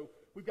together. So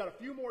we've got a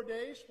few more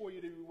days for you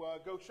to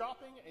go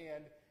shopping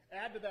and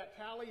add to that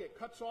tally. It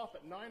cuts off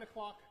at 9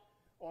 o'clock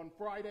on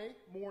Friday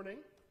morning.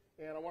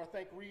 And I want to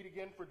thank Reed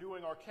again for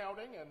doing our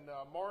counting, and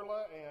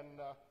Marla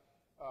and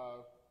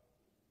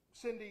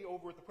Cindy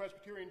over at the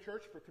Presbyterian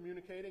Church for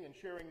communicating and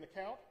sharing the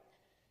count.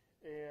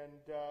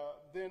 And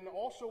then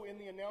also in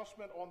the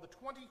announcement on the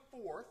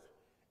 24th,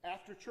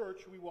 after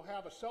church, we will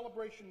have a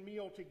celebration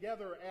meal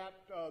together at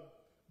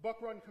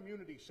Buck Run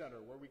Community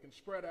Center where we can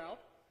spread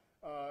out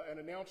and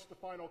announce the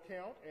final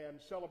count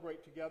and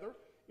celebrate together.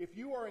 If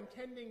you are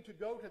intending to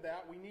go to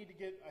that, we need to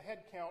get a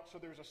head count, so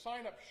there's a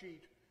sign-up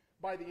sheet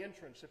by the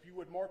entrance. If you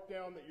would mark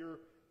down that you're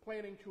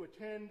planning to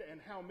attend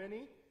and how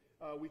many,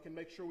 we can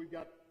make sure we've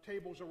got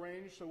tables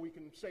arranged so we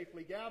can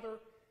safely gather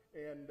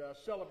and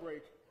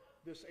celebrate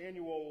this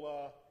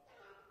annual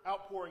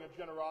outpouring of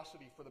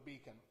generosity for the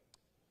Beacon.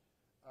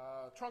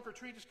 Trunk or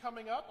Treat is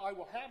coming up. I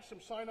will have some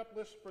sign-up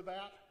lists for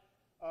that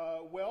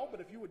but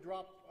if you would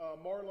drop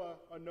Marla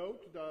a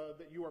note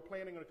that you are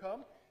planning to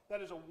come,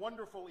 that is a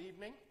wonderful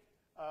evening.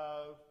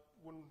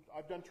 When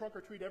I've done Trunk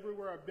or Treat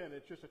everywhere I've been,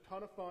 it's just a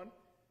ton of fun.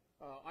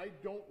 I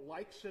don't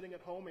like sitting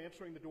at home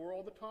answering the door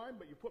all the time,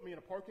 but you put me in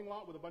a parking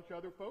lot with a bunch of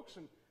other folks,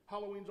 and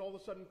Halloween's all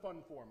of a sudden fun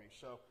for me.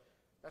 So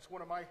that's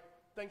one of my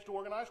things to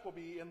organize. We'll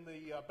be in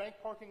the bank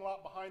parking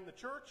lot behind the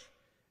church,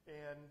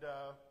 and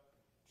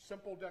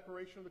simple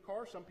decoration of the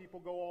car. Some people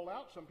go all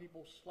out. Some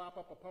people slap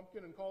up a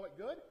pumpkin and call it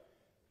good.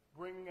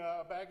 Bring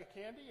a bag of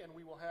candy, and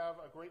we will have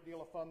a great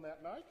deal of fun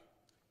that night.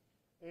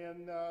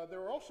 And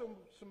there are also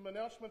some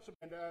announcements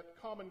at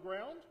Common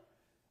Ground.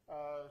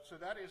 So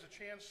that is a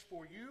chance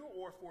for you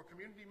or for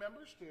community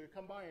members to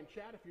come by and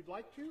chat if you'd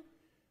like to,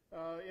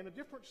 in a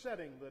different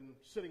setting than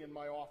sitting in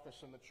my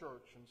office in the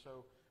church. And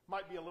so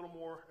might be a little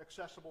more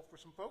accessible for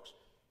some folks.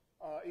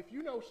 If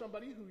you know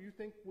somebody who you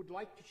think would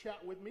like to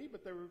chat with me,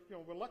 but they're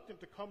reluctant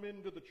to come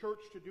into the church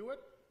to do it,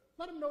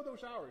 let them know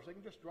those hours. They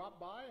can just drop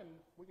by and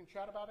we can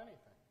chat about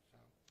anything.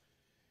 So,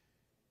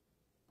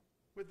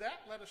 with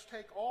that, let us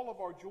take all of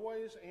our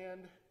joys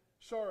and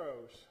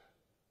sorrows,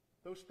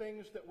 those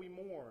things that we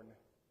mourn,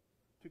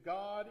 to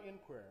God in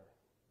prayer.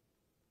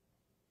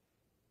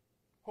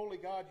 Holy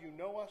God, you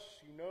know us,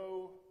 you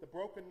know the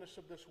brokenness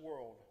of this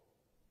world,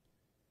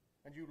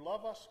 and you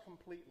love us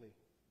completely.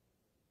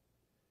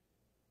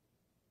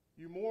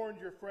 You mourned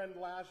your friend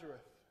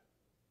Lazarus,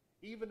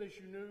 even as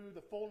you knew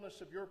the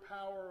fullness of your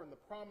power and the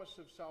promise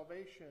of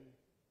salvation,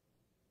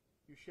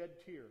 you shed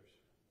tears.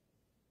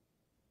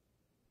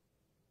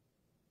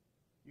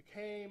 You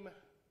came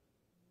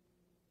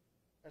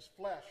as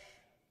flesh.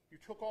 You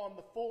took on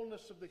the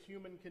fullness of the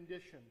human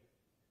condition,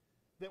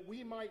 that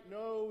we might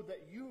know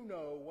that you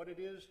know what it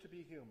is to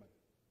be human.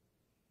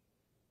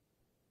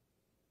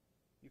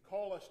 You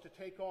call us to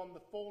take on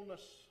the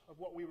fullness of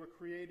what we were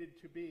created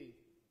to be,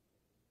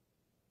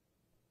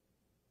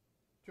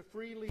 to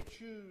freely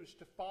choose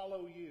to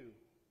follow you,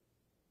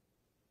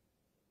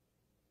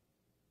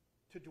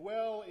 to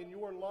dwell in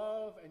your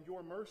love and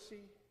your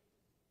mercy,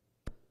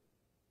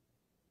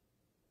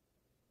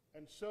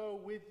 and so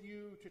with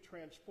you to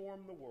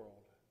transform the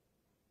world,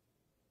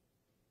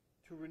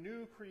 to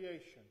renew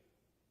creation,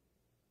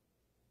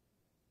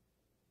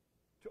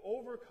 to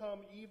overcome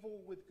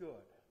evil with good.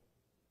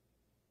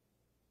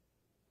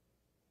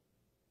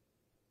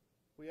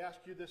 We ask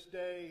you this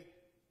day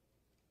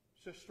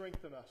to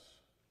strengthen us,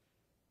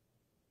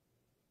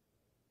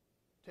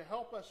 to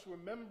help us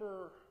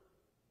remember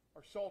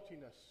our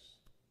saltiness,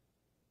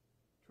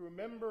 to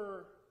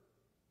remember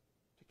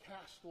to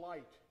cast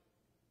light,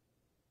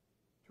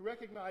 to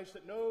recognize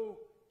that no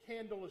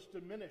candle is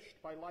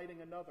diminished by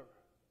lighting another.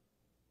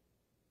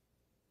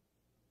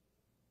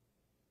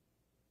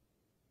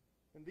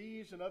 In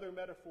these and other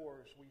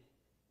metaphors, we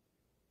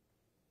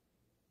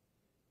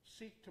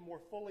seek to more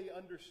fully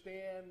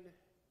understand,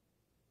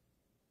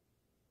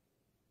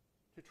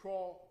 to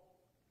draw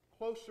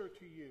closer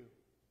to you,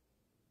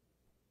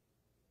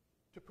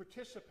 to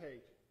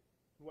participate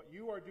in what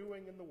you are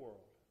doing in the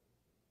world.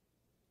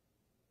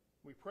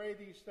 We pray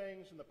these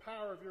things in the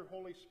power of your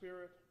Holy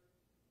Spirit,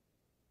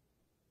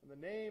 in the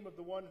name of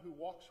the one who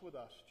walks with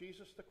us,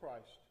 Jesus the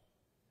Christ,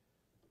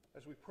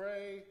 as we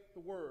pray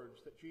the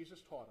words that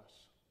Jesus taught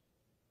us.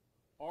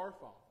 Our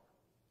Father,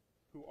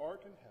 who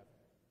art in heaven,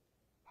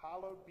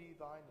 hallowed be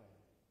thy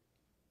name.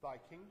 Thy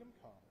kingdom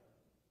come,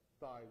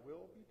 thy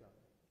will be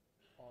done,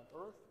 on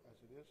earth as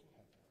it is in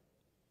heaven.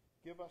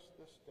 Give us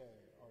this day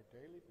our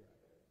daily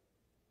bread,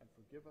 and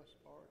forgive us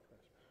our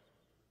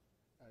trespasses,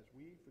 as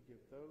we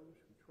forgive those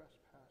who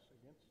trespass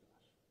against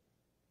us.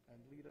 And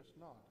lead us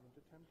not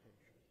into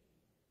temptation,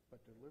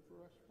 but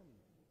deliver us from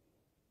evil.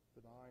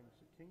 For thine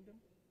is the kingdom,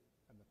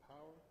 and the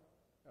power,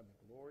 and the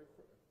glory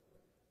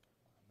forever.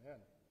 Amen.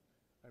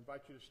 I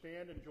invite you to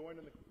stand and join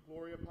in the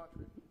Gloria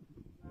Patri.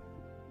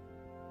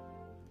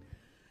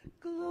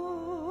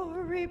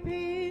 Glory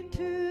be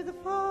to the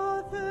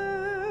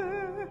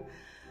Father,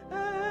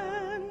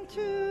 and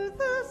to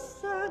the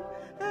Son,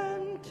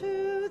 and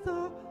to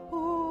the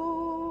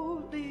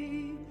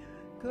Holy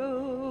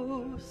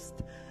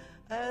Ghost,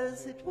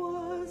 as it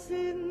was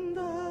in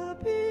the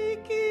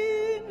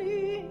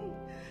beginning,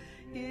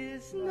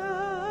 is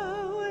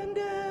now, and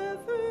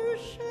ever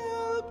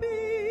shall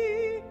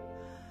be,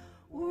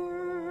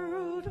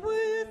 world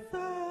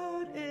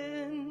without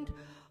end.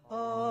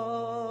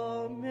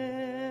 Amen.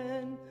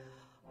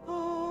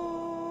 Amen.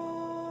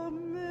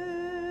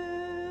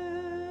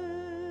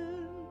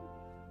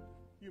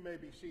 You may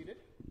be seated.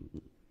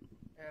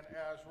 And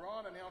as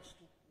Ron announced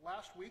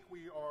last week,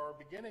 we are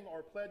beginning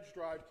our pledge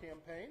drive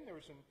campaign.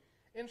 There's an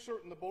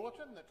insert in the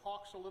bulletin that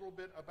talks a little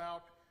bit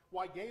about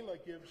why Gala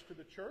gives to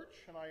the church,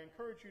 and I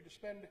encourage you to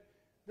spend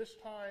this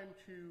time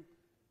to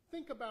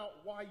think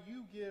about why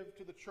you give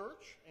to the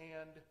church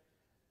and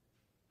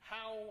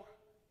how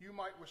you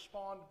might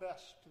respond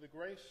best to the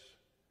grace,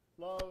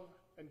 love,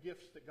 and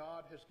gifts that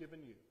God has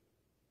given you.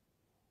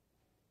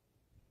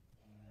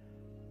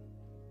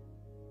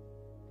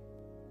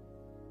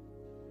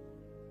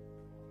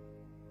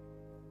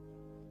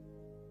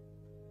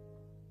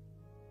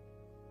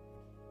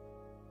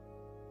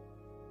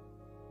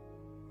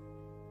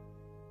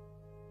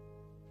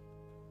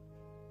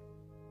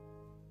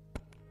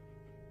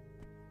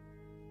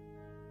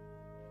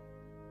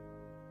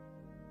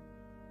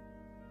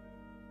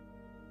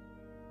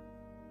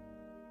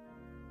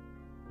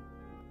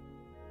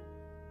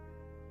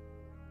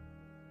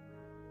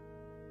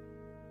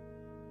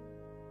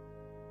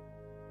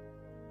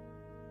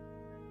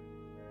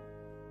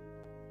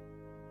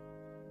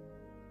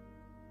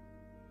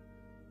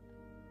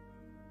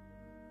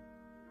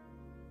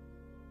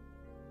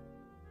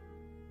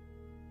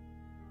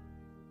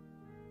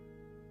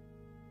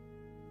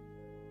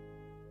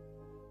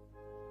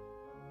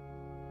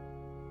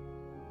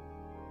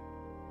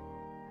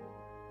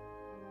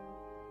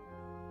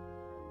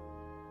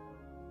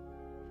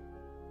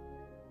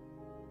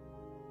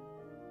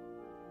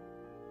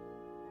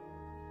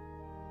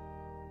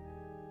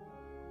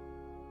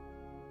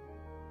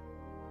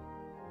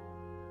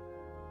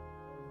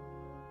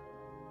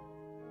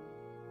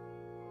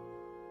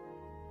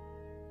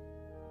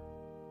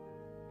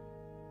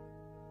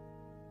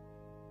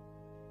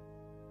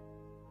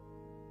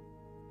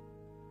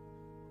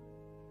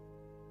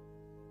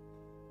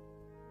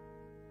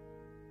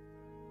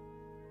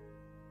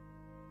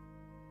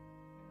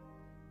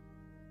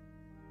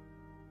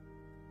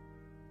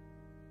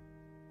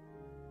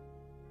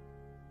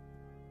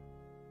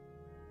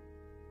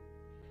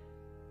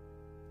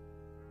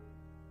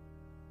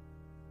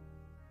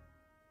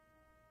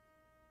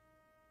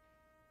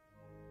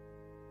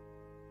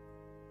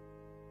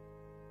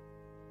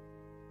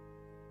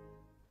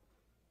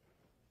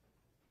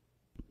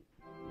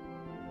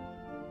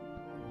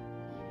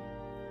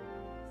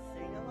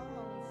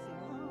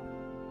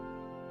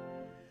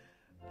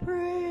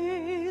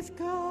 Praise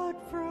God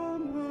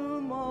from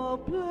whom all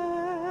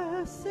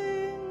blessings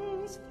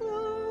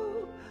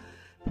flow.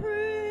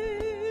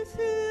 Praise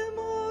him,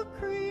 all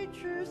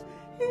creatures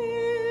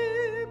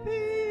here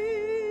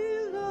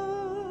below.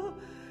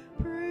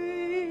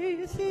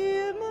 Praise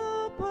him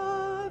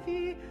above,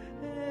 ye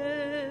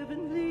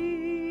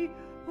heavenly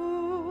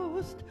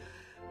host.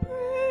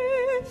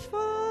 Praise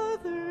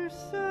Father,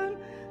 Son,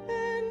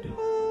 and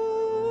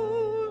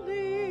Holy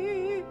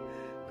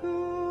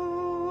Ghost.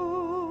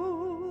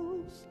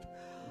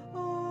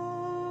 Amen.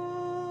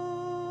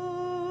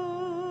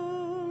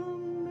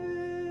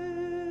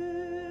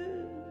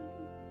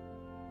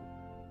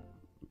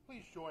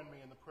 Please join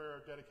me in the prayer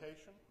of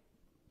dedication.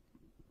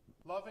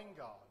 Loving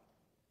God,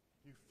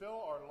 you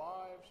fill our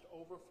lives to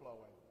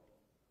overflowing,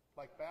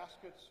 like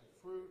baskets of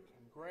fruit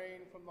and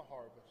grain from the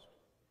harvest.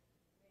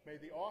 May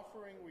the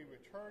offering we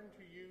return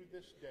to you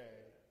this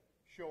day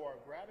show our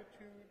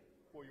gratitude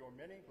for your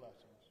many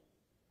blessings,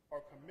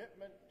 our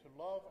commitment to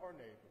love our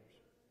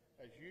neighbors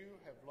as you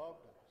have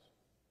loved us.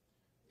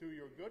 Through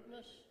your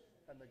goodness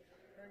and the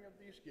sharing of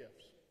these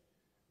gifts,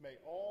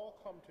 may all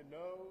come to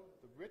know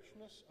the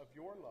richness of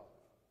your love.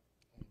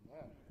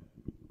 Amen.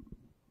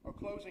 Our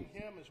closing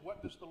hymn is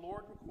What Does the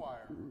Lord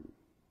Require?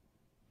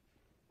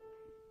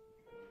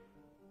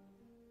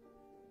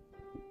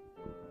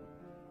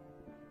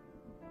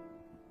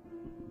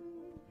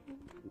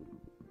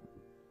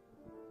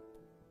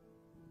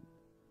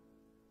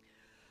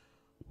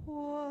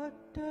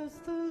 What does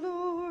the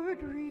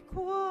Lord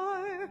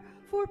require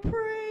for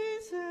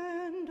praise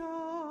and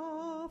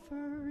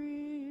offering?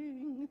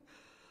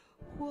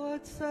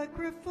 What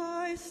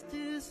sacrifice,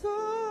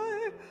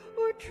 desire,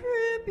 or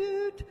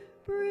tribute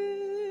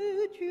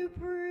bid you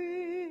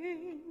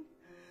bring?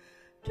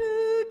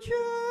 Do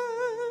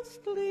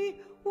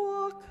justly,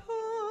 walk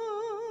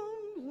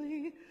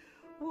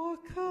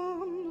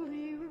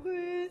humbly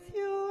with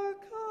your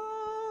God.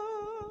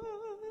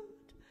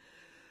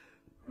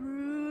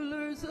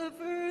 Rulers of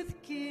earth,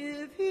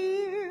 give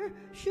ear,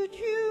 should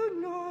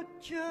you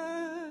not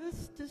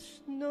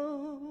justice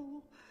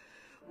know?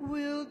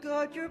 Will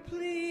God your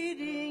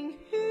pleading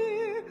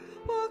hear,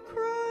 while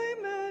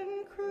crime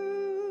and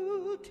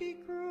cruelty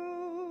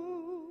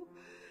grow?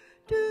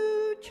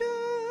 Do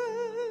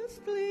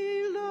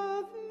justly,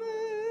 love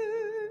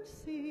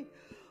mercy,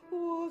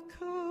 walk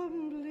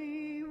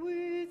humbly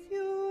with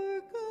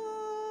your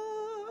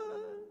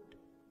God.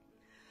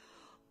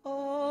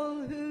 All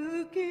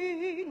who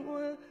gain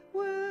wealth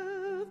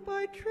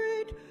by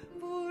trade,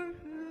 for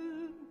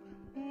whom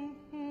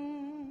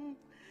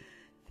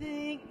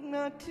think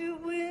not to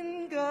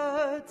win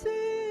God's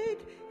aid,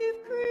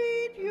 if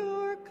greed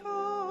your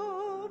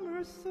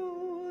commerce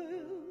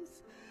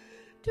soils.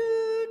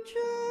 Do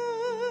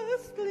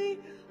justly,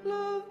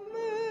 love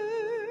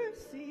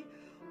mercy,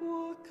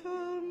 walk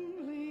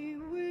humbly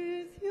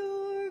with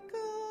your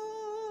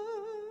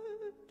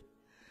God.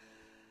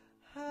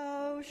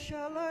 How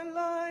shall our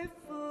life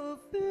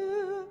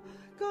fulfill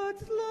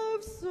God's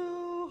love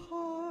so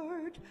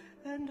hard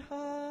and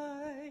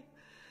high?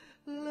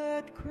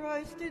 Let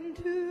Christ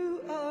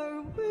into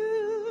our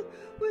will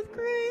with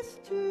grace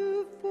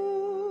to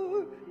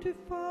fortify.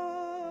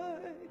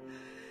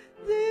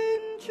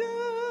 Then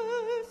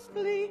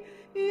justly,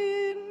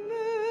 in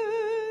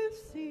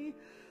mercy,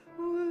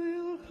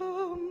 we'll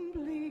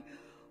humbly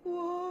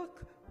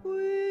walk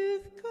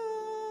with God.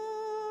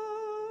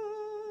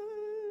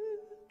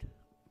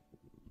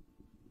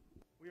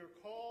 We are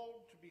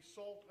called to be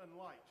salt and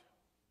light.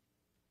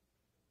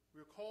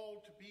 We are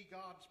called to be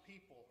God's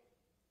people,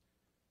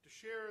 to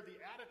share the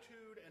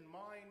attitude and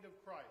mind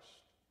of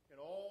Christ in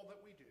all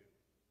that we do.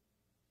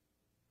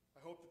 I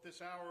hope that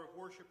this hour of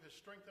worship has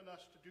strengthened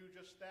us to do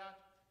just that,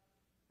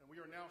 and we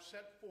are now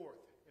sent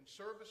forth in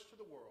service to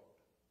the world.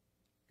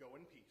 Go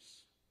in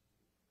peace.